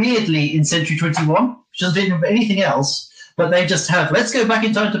strip, weirdly, in Century 21, which doesn't fit with anything else, but they just have, let's go back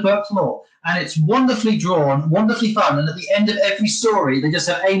in time to Burke's Law. and it's wonderfully drawn, wonderfully fun. And at the end of every story, they just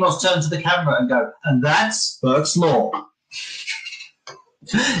have Amos turn to the camera and go, "And that's Burke's Law."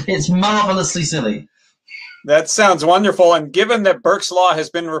 It's marvelously silly. That sounds wonderful. And given that Burke's Law has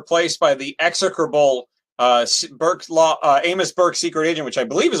been replaced by the execrable Burke's Law, Amos Burke Secret Agent, which I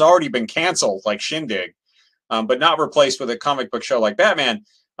believe has already been canceled, like Shindig, but not replaced with a comic book show like Batman,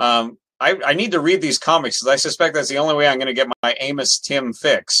 I need to read these comics because I suspect that's the only way I'm going to get my Amos Tim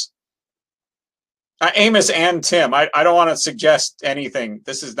fix. Amos and Tim. I don't want to suggest anything.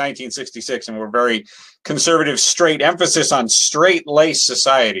 This is 1966, and we're very conservative, straight emphasis on straight-laced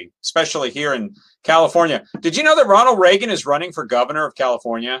society, especially here in California. Did you know that Ronald Reagan is running for governor of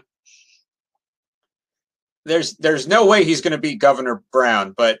California? There's no way he's going to beat Governor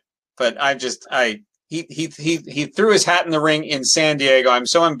Brown, but he threw his hat in the ring in San Diego. I'm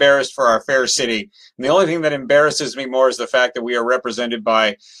so embarrassed for our fair city, and the only thing that embarrasses me more is the fact that we are represented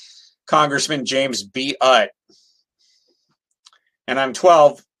by Congressman James B. Utt. And I'm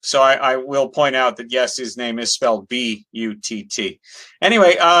 12, so I will point out that, yes, his name is spelled B-U-T-T.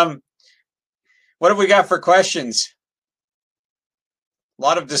 Anyway, what have we got for questions? A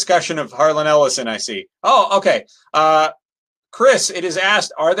lot of discussion of Harlan Ellison, I see. Oh, okay. Chris, it is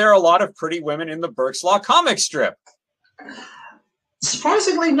asked, are there a lot of pretty women in the Burke's Law comic strip?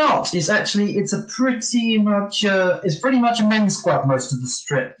 Surprisingly not. It's pretty much a men's club, most of the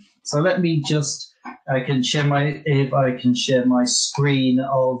strip. So let me just, if I can share my screen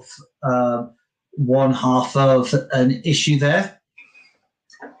of one half of an issue there.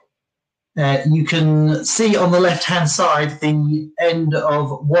 You can see on the left-hand side the end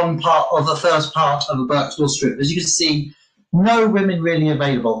of one part of the first part of a Burke's Law strip. As you can see, no women really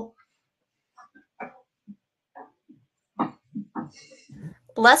available.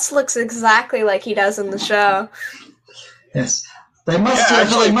 Les looks exactly like he does in the show. Yes. They must have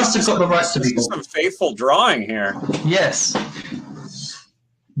got the rights to people. Some faithful drawing here. Yes.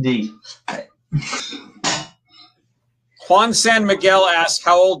 Indeed. Juan San Miguel asks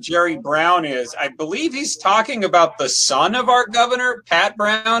how old Jerry Brown is. I believe he's talking about the son of our governor, Pat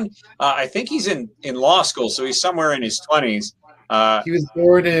Brown. I think he's in law school, so he's somewhere in his 20s. He was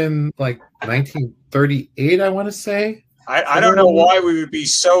born in like 1938, I want to say. I don't know why we would be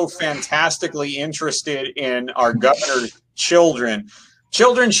so fantastically interested in our governor's children.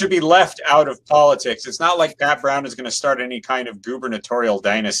 Children should be left out of politics. It's not like Pat Brown is going to start any kind of gubernatorial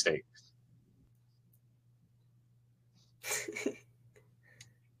dynasty.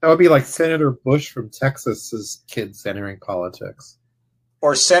 That would be like Senator Bush from Texas's kids entering politics.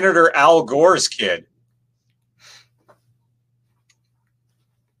 Or Senator Al Gore's kid.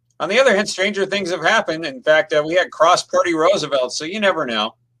 On the other hand, stranger things have happened. In fact, we had cross-party Roosevelt, so you never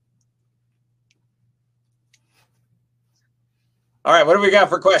know. All right, what do we got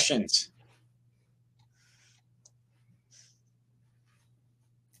for questions?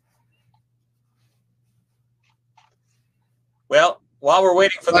 Well, while we're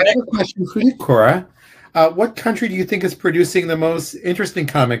waiting for the next question for you, Cora, what country do you think is producing the most interesting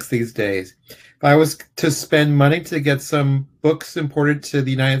comics these days? If I was to spend money to get some books imported to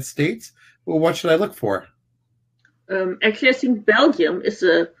the United States, well, what should I look for? Actually, I think Belgium it's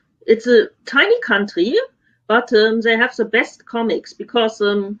a tiny country, but they have the best comics because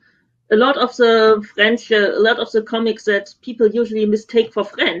a lot of the comics that people usually mistake for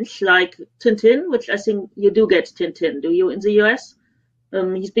French, like Tintin, which I think you do get Tintin. Do you in the US?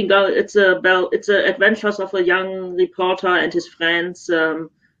 He's been going. It's adventures of a young reporter and his friends.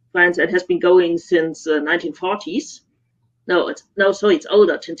 And has been going since 1940s. It's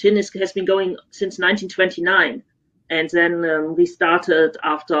older. Tintin has been going since 1929, and then restarted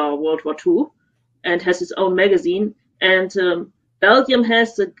after World War II, and has its own magazine. And Belgium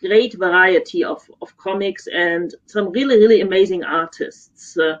has a great variety of comics and some really, really amazing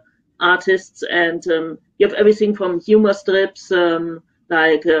artists. And you have everything from humor strips,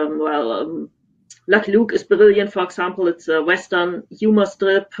 Lucky Luke is brilliant, for example. It's a Western humor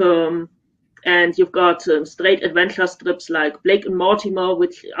strip. And you've got straight adventure strips like Blake and Mortimer,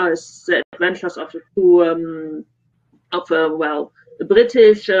 which are the adventures of the two, a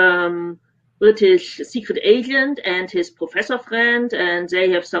British secret agent and his professor friend. And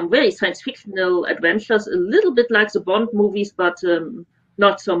they have some very science fictional adventures, a little bit like the Bond movies, but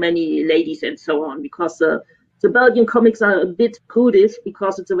not so many ladies and so on, because the Belgian comics are a bit prudish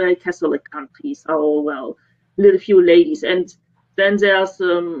because it's a very Catholic country. So, little few ladies. And then there's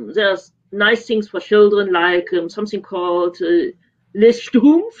nice things for children, like something called Les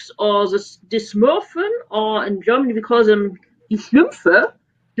Schtroumpfs or the Smurfen, or in Germany we call them Die Schlümpfe.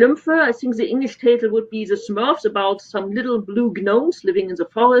 Schlümpfe. I think the English title would be The Smurfs, about some little blue gnomes living in the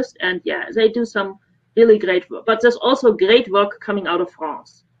forest. And yeah, they do some really great work. But there's also great work coming out of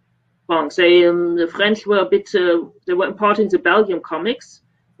France. The French were a bit, they were importing the Belgium comics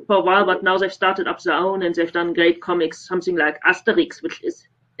for a while, but now they've started up their own and they've done great comics, something like Asterix, which is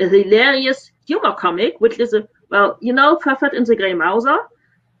a hilarious humor comic, which is Pfeffert and the Grey Mouser.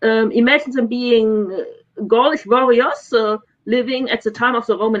 Imagine them being Gaulish warriors living at the time of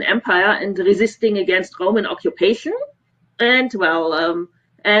the Roman Empire and resisting against Roman occupation. And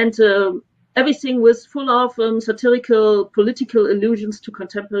everything was full of satirical political allusions to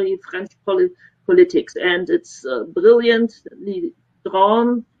contemporary French politics. And it's brilliantly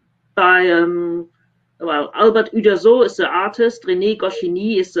drawn by Albert Uderzo is the artist, René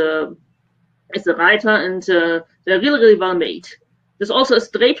Goscinny is the writer, and they're really, really well made. There's also a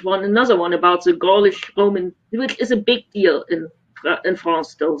straight one, another one about the Gaulish Roman, which is a big deal in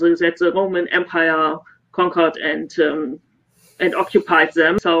France still. So that the Roman Empire conquered and occupied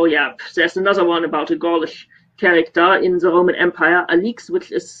them. So yeah, there's another one about a Gaulish character in the Roman Empire, Alix,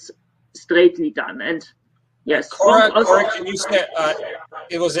 which is straightly done. And yes, Cora, can you say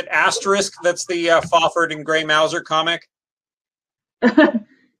was it Asterisk that's the Pfeffert and Grey Mouser comic?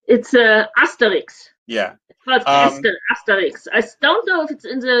 It's Asterix. Yeah. It's called Asterix. I don't know if it's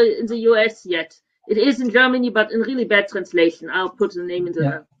in the US yet. It is in Germany, but in really bad translation. I'll put the name in the.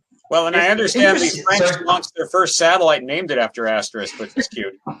 Yeah. Well, and I understand the French launched their first satellite and named it after Asterisk, which is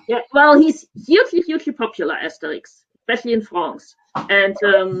cute. Yeah, well, he's hugely popular, Asterix, especially in France, and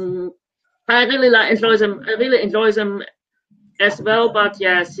I really enjoy them. I really enjoy them as well. But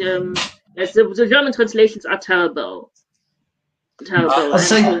yes, the German translations are terrible. I'll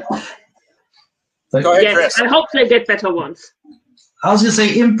say. Go ahead, yes, Chris. I hope they get better ones. I was going to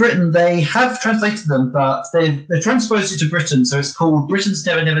say, in Britain, they have translated them, but they've transposed it to Britain, so it's called Britain's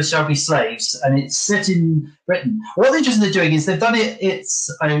Never Never Shall Be Slaves, and it's set in Britain. What they're interested in doing is they've done it, you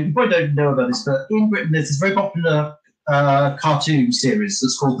probably don't know about this, but in Britain there's this very popular cartoon series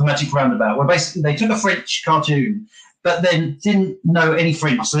that's called The Magic Roundabout, where basically they took a French cartoon, but then didn't know any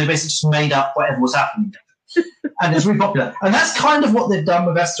French, so they basically just made up whatever was happening. And it's really popular. And that's kind of what they've done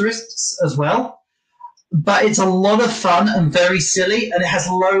with Asterix as well. But it's a lot of fun and very silly, and it has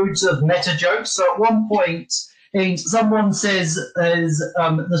loads of meta jokes. So at one point, someone says,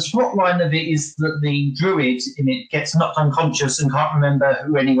 the plot line of it is that the druid in it gets knocked unconscious and can't remember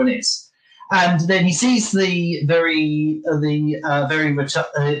who anyone is. And then he sees the very rotund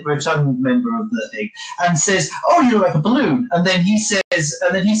member of the thing and says, "Oh, you look like a balloon." And then he says,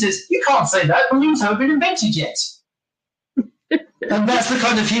 "You can't say that. Balloons haven't been invented yet." And that's the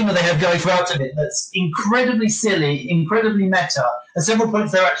kind of humour they have going throughout of it. That's incredibly silly, incredibly meta. At several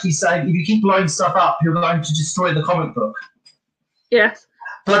points, they're actually saying, if you keep blowing stuff up, you're going to destroy the comic book. Yes.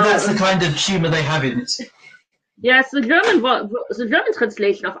 But that's the kind of humour they have in it. Yes, the German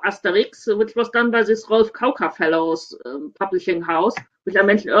translation of Asterix, which was done by this Rolf Kauka Fellows publishing house, which I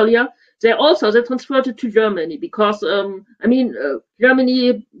mentioned earlier, they transferred it to Germany because,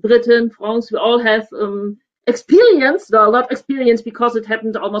 Germany, Britain, France, we all have not experience because it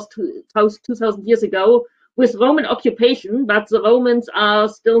happened almost 2,000 years ago with Roman occupation, but the Romans are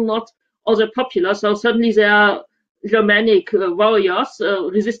still not all that popular, so suddenly there are Germanic warriors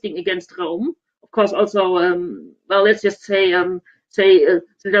resisting against Rome. Of course, also, let's just say the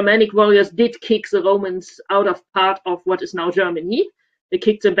Germanic warriors did kick the Romans out of part of what is now Germany. They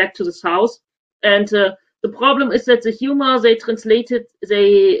kicked them back to the south. And the problem is that the humor they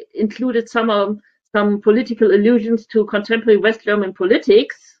included some political allusions to contemporary West German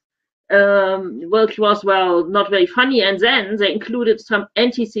politics, which was, not very funny. And then they included some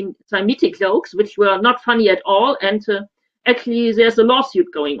anti-Semitic jokes, which were not funny at all. And actually, there's a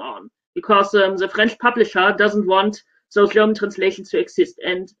lawsuit going on because the French publisher doesn't want those German translations to exist.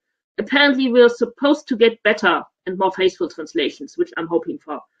 And apparently, we're supposed to get better and more faithful translations, which I'm hoping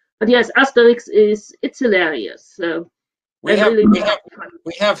for. But yes, Asterix it's hilarious. We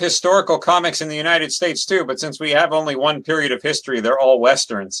have historical comics in the United States too, but since we have only one period of history, they're all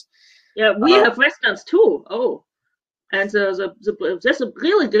westerns. Yeah, we have westerns too. Oh, and there's a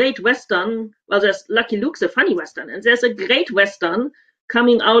really great western. Well, there's Lucky Luke's a funny western, and there's a great western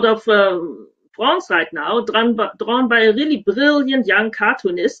coming out of France right now, drawn by a really brilliant young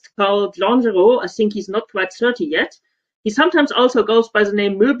cartoonist called Jean Giraud. I think he's not quite 30 yet. He sometimes also goes by the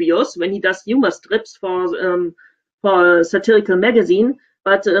name Möbius when he does humor strips for a satirical magazine,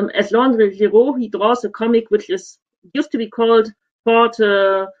 but as Jean Giraud, he draws a comic which used to be called Fort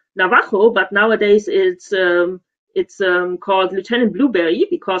Navajo, but nowadays it's called Lieutenant Blueberry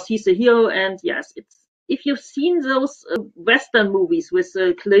because he's a hero, and yes, if you've seen those Western movies with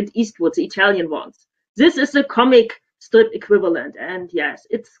Clint Eastwood, the Italian ones, this is the comic strip equivalent, and yes,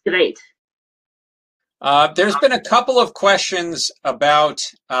 it's great. There's been a couple of questions about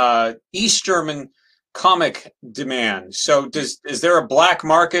East German comic demand. So is there a black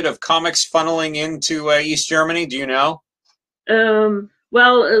market of comics funneling into East Germany? Do you know?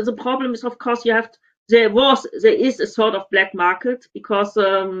 Well, the problem is, of course, there is a sort of black market because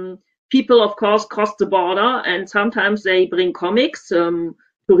people, of course, cross the border, and sometimes they bring comics to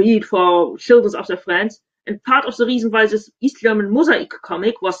read for children of their friends. And part of the reason why this East German Mosaic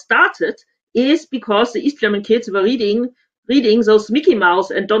comic was started is because the East German kids were reading those Mickey Mouse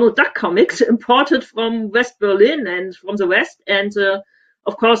and Donald Duck comics imported from West Berlin and from the West. And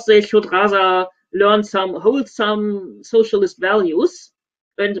of course, they should rather learn some wholesome socialist values.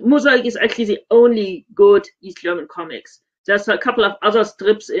 And Mosaic is actually the only good East German comics. There's a couple of other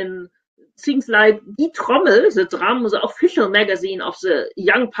strips in things like Die Trommel, the drum, the official magazine of the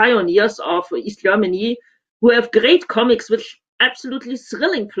young pioneers of East Germany, who have great comics with absolutely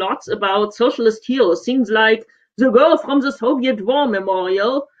thrilling plots about socialist heroes. Things like The Girl from the Soviet War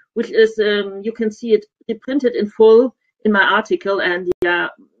Memorial, which is, you can see it reprinted in full in my article, and yeah,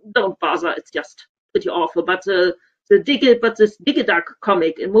 don't bother, it's just pretty awful. But this Digiduck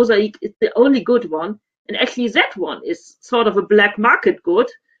comic in Mosaic is the only good one, and actually that one is sort of a black market good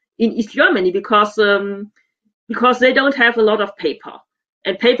in East Germany because they don't have a lot of paper,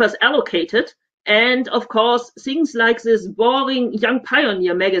 and paper is allocated. And of course, things like this boring Young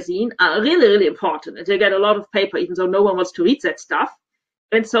Pioneer magazine are really, really important. And they get a lot of paper, even though no one wants to read that stuff.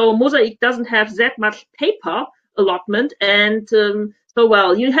 And so Mosaic doesn't have that much paper allotment. And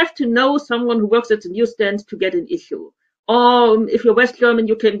well, you have to know someone who works at the newsstand to get an issue. Or if you're West German,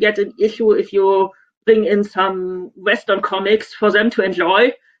 you can get an issue if you bring in some Western comics for them to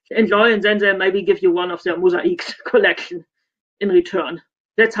enjoy, and then they maybe give you one of their Mosaic collection in return.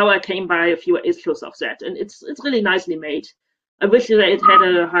 That's how I came by a few issues of that, and it's really nicely made. I wish that it had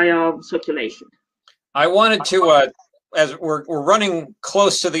a higher circulation. I wanted to, as we're running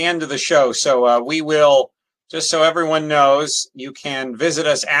close to the end of the show, so we will, just so everyone knows, you can visit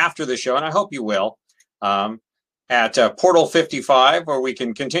us after the show, and I hope you will, at Portal 55, where we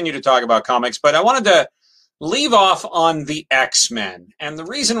can continue to talk about comics. But I wanted to leave off on the X-Men. And the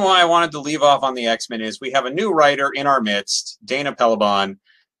reason why I wanted to leave off on the X-Men is we have a new writer in our midst, Dana Pellebon,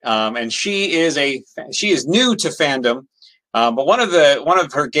 and she is new to fandom, but one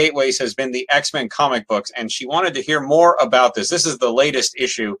of her gateways has been the X-Men comic books, and she wanted to hear more about this. This is the latest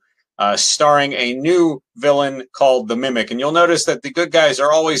issue, starring a new villain called the Mimic. And you'll notice that the good guys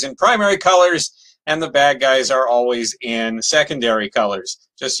are always in primary colors, and the bad guys are always in secondary colors,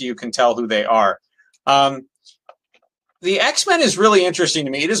 just so you can tell who they are. The X-Men is really interesting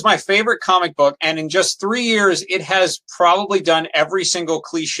to me. It is my favorite comic book, and in just 3 years, it has probably done every single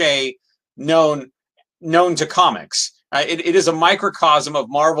cliche known to comics. It is a microcosm of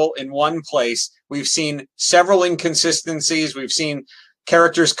Marvel in one place. We've seen several inconsistencies. We've seen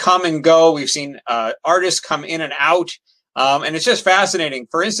characters come and go. We've seen artists come in and out, and it's just fascinating.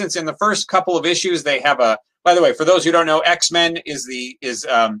 For instance, in the first couple of issues, they have a. By the way, for those who don't know, X-Men is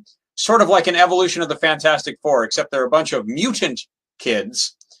sort of like an evolution of the Fantastic Four, except they're a bunch of mutant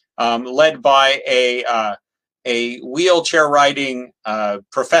kids led by a wheelchair-riding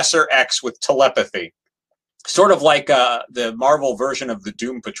Professor X with telepathy, sort of like the Marvel version of the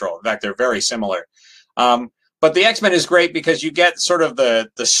Doom Patrol. In fact, they're very similar. But the X-Men is great because you get sort of the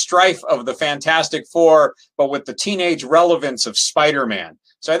strife of the Fantastic Four, but with the teenage relevance of Spider-Man.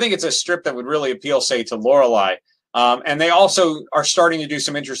 So I think it's a strip that would really appeal, say, to Lorelei. And they also are starting to do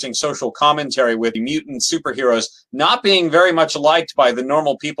some interesting social commentary with mutant superheroes not being very much liked by the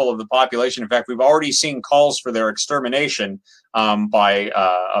normal people of the population. In fact, we've already seen calls for their extermination by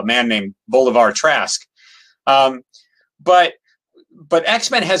a man named Bolivar Trask. But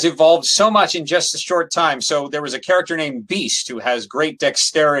X-Men has evolved so much in just a short time. So there was a character named Beast who has great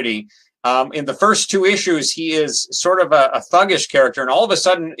dexterity. In the first 2 issues, he is sort of a thuggish character. And all of a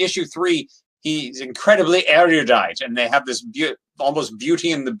sudden, issue 3, he's incredibly erudite, and they have this almost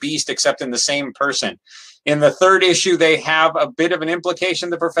Beauty and the Beast, except in the same person. In the 3rd issue, they have a bit of an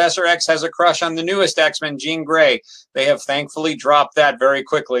implication that Professor X has a crush on the newest X-Men, Jean Grey. They have thankfully dropped that very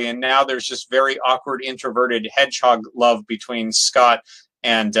quickly, and now there's just very awkward, introverted hedgehog love between Scott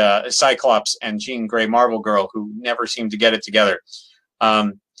and Cyclops and Jean Grey Marvel Girl, who never seem to get it together.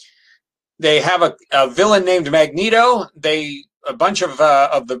 They have a villain named Magneto. A bunch of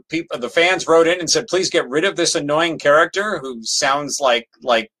the fans wrote in and said, please get rid of this annoying character who sounds like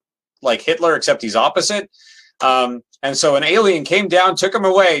Hitler, except he's opposite. And so an alien came down, took him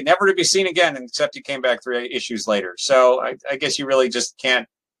away, never to be seen again, except he came back 3 issues later. So I guess you really just can't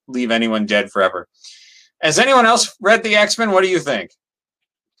leave anyone dead forever. Has anyone else read the X-Men? What do you think?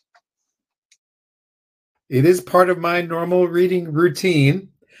 It is part of my normal reading routine.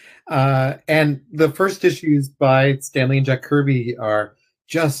 And the first issues by Stan Lee and Jack Kirby are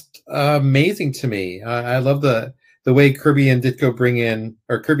just amazing to me. I love the way Kirby and Ditko bring in,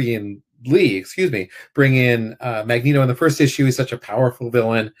 or Kirby and Lee, excuse me, bring in Magneto in the first issue. He's such a powerful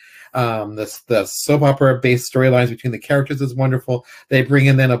villain. The soap opera based storylines between the characters is wonderful. They bring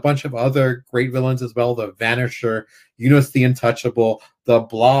in then a bunch of other great villains as well. The Vanisher, Eunice the Untouchable, the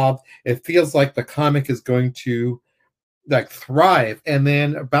Blob. It feels like the comic is going to like thrive. And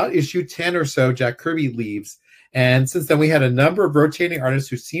then about issue 10 or so, Jack Kirby leaves. And since then we had a number of rotating artists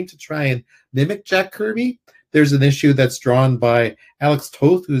who seem to try and mimic Jack Kirby. There's an issue that's drawn by Alex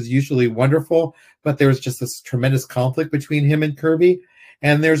Toth, who's usually wonderful, but there's just this tremendous conflict between him and Kirby.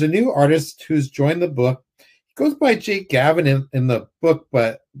 And there's a new artist who's joined the book. He goes by Jake Gavin in the book,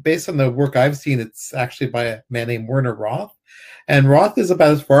 but based on the work I've seen, it's actually by a man named Werner Roth. And Roth is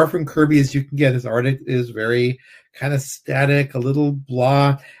about as far from Kirby as you can get. His art is very kind of static, a little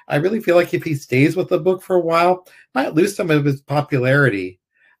blah. I really feel like if he stays with the book for a while, might lose some of his popularity.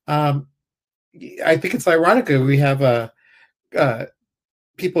 I think it's ironic that we have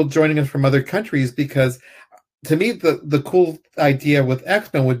people joining us from other countries, because to me, the cool idea with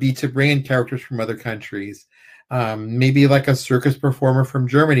X-Men would be to bring in characters from other countries. Maybe like a circus performer from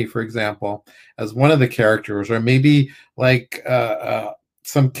Germany, for example, as one of the characters, or maybe like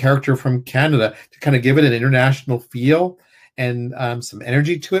some character from Canada to kind of give it an international feel and some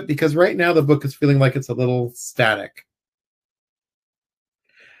energy to it, because right now the book is feeling like it's a little static.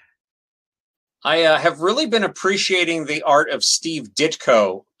 I have really been appreciating the art of Steve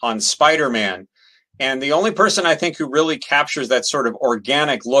Ditko on Spider-Man. And the only person I think who really captures that sort of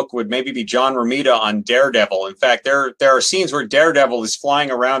organic look would maybe be John Romita on Daredevil. In fact, there are scenes where Daredevil is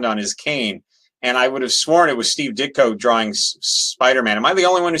flying around on his cane, and I would have sworn it was Steve Ditko drawing Spider-Man. Am I the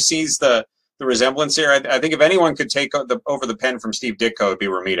only one who sees the resemblance here? I think if anyone could take over the pen from Steve Ditko, it would be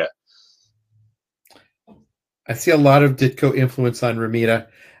Romita. I see a lot of Ditko influence on Romita.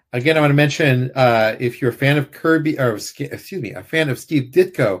 Again, I want to mention, if you're a fan of Kirby, or excuse me, a fan of Steve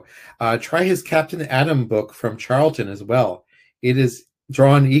Ditko, try his Captain Atom book from Charlton as well. It is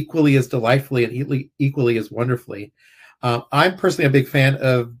drawn equally as delightfully and equally as wonderfully. I'm personally a big fan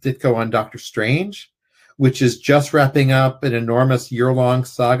of Ditko on Doctor Strange, which is just wrapping up an enormous year-long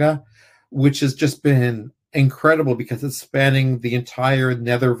saga, which has just been incredible because it's spanning the entire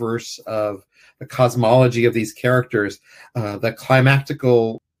Netherverse of the cosmology of these characters, the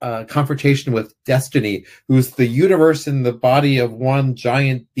climactical confrontation with Destiny, who's the universe in the body of one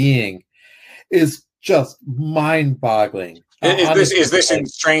giant being, is just mind-boggling. Is this in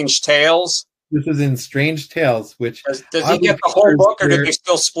Strange Tales? This is in Strange Tales, which does he get the whole book, or did they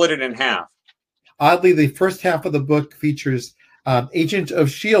still split it in half? Oddly, the first half of the book features Agent of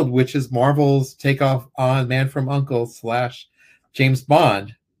S.H.I.E.L.D., which is Marvel's takeoff on Man from U.N.C.L.E. / James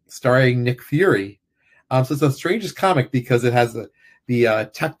Bond, starring Nick Fury. So it's the strangest comic because it has the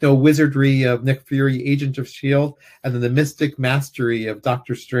techno wizardry of Nick Fury, Agent of S.H.I.E.L.D., and then the mystic mastery of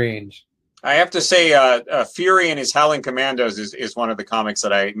Doctor Strange. I have to say, Fury and his Howling Commandos is one of the comics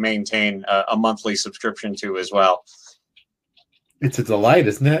that I maintain a monthly subscription to as well. It's a delight,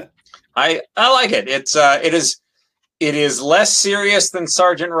 isn't it? I like it. It is less serious than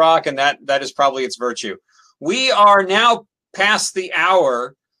Sergeant Rock, and that is probably its virtue. We are now past the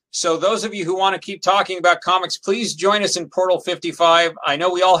hour. So those of you who want to keep talking about comics, please join us in Portal 55. I know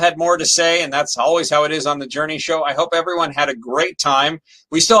we all had more to say, and that's always how it is on the Journey Show. I hope everyone had a great time.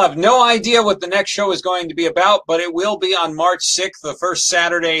 We still have no idea what the next show is going to be about, but it will be on March 6th, the first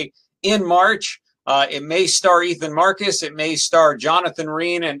Saturday in March. It may star Ethan Marcus. It may star Jonathan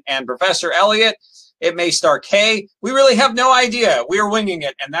Reen and Professor Elliott. It may star Kay. We really have no idea. We are winging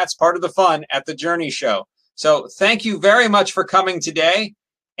it, and that's part of the fun at the Journey Show. So thank you very much for coming today.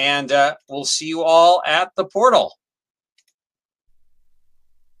 And we'll see you all at the portal.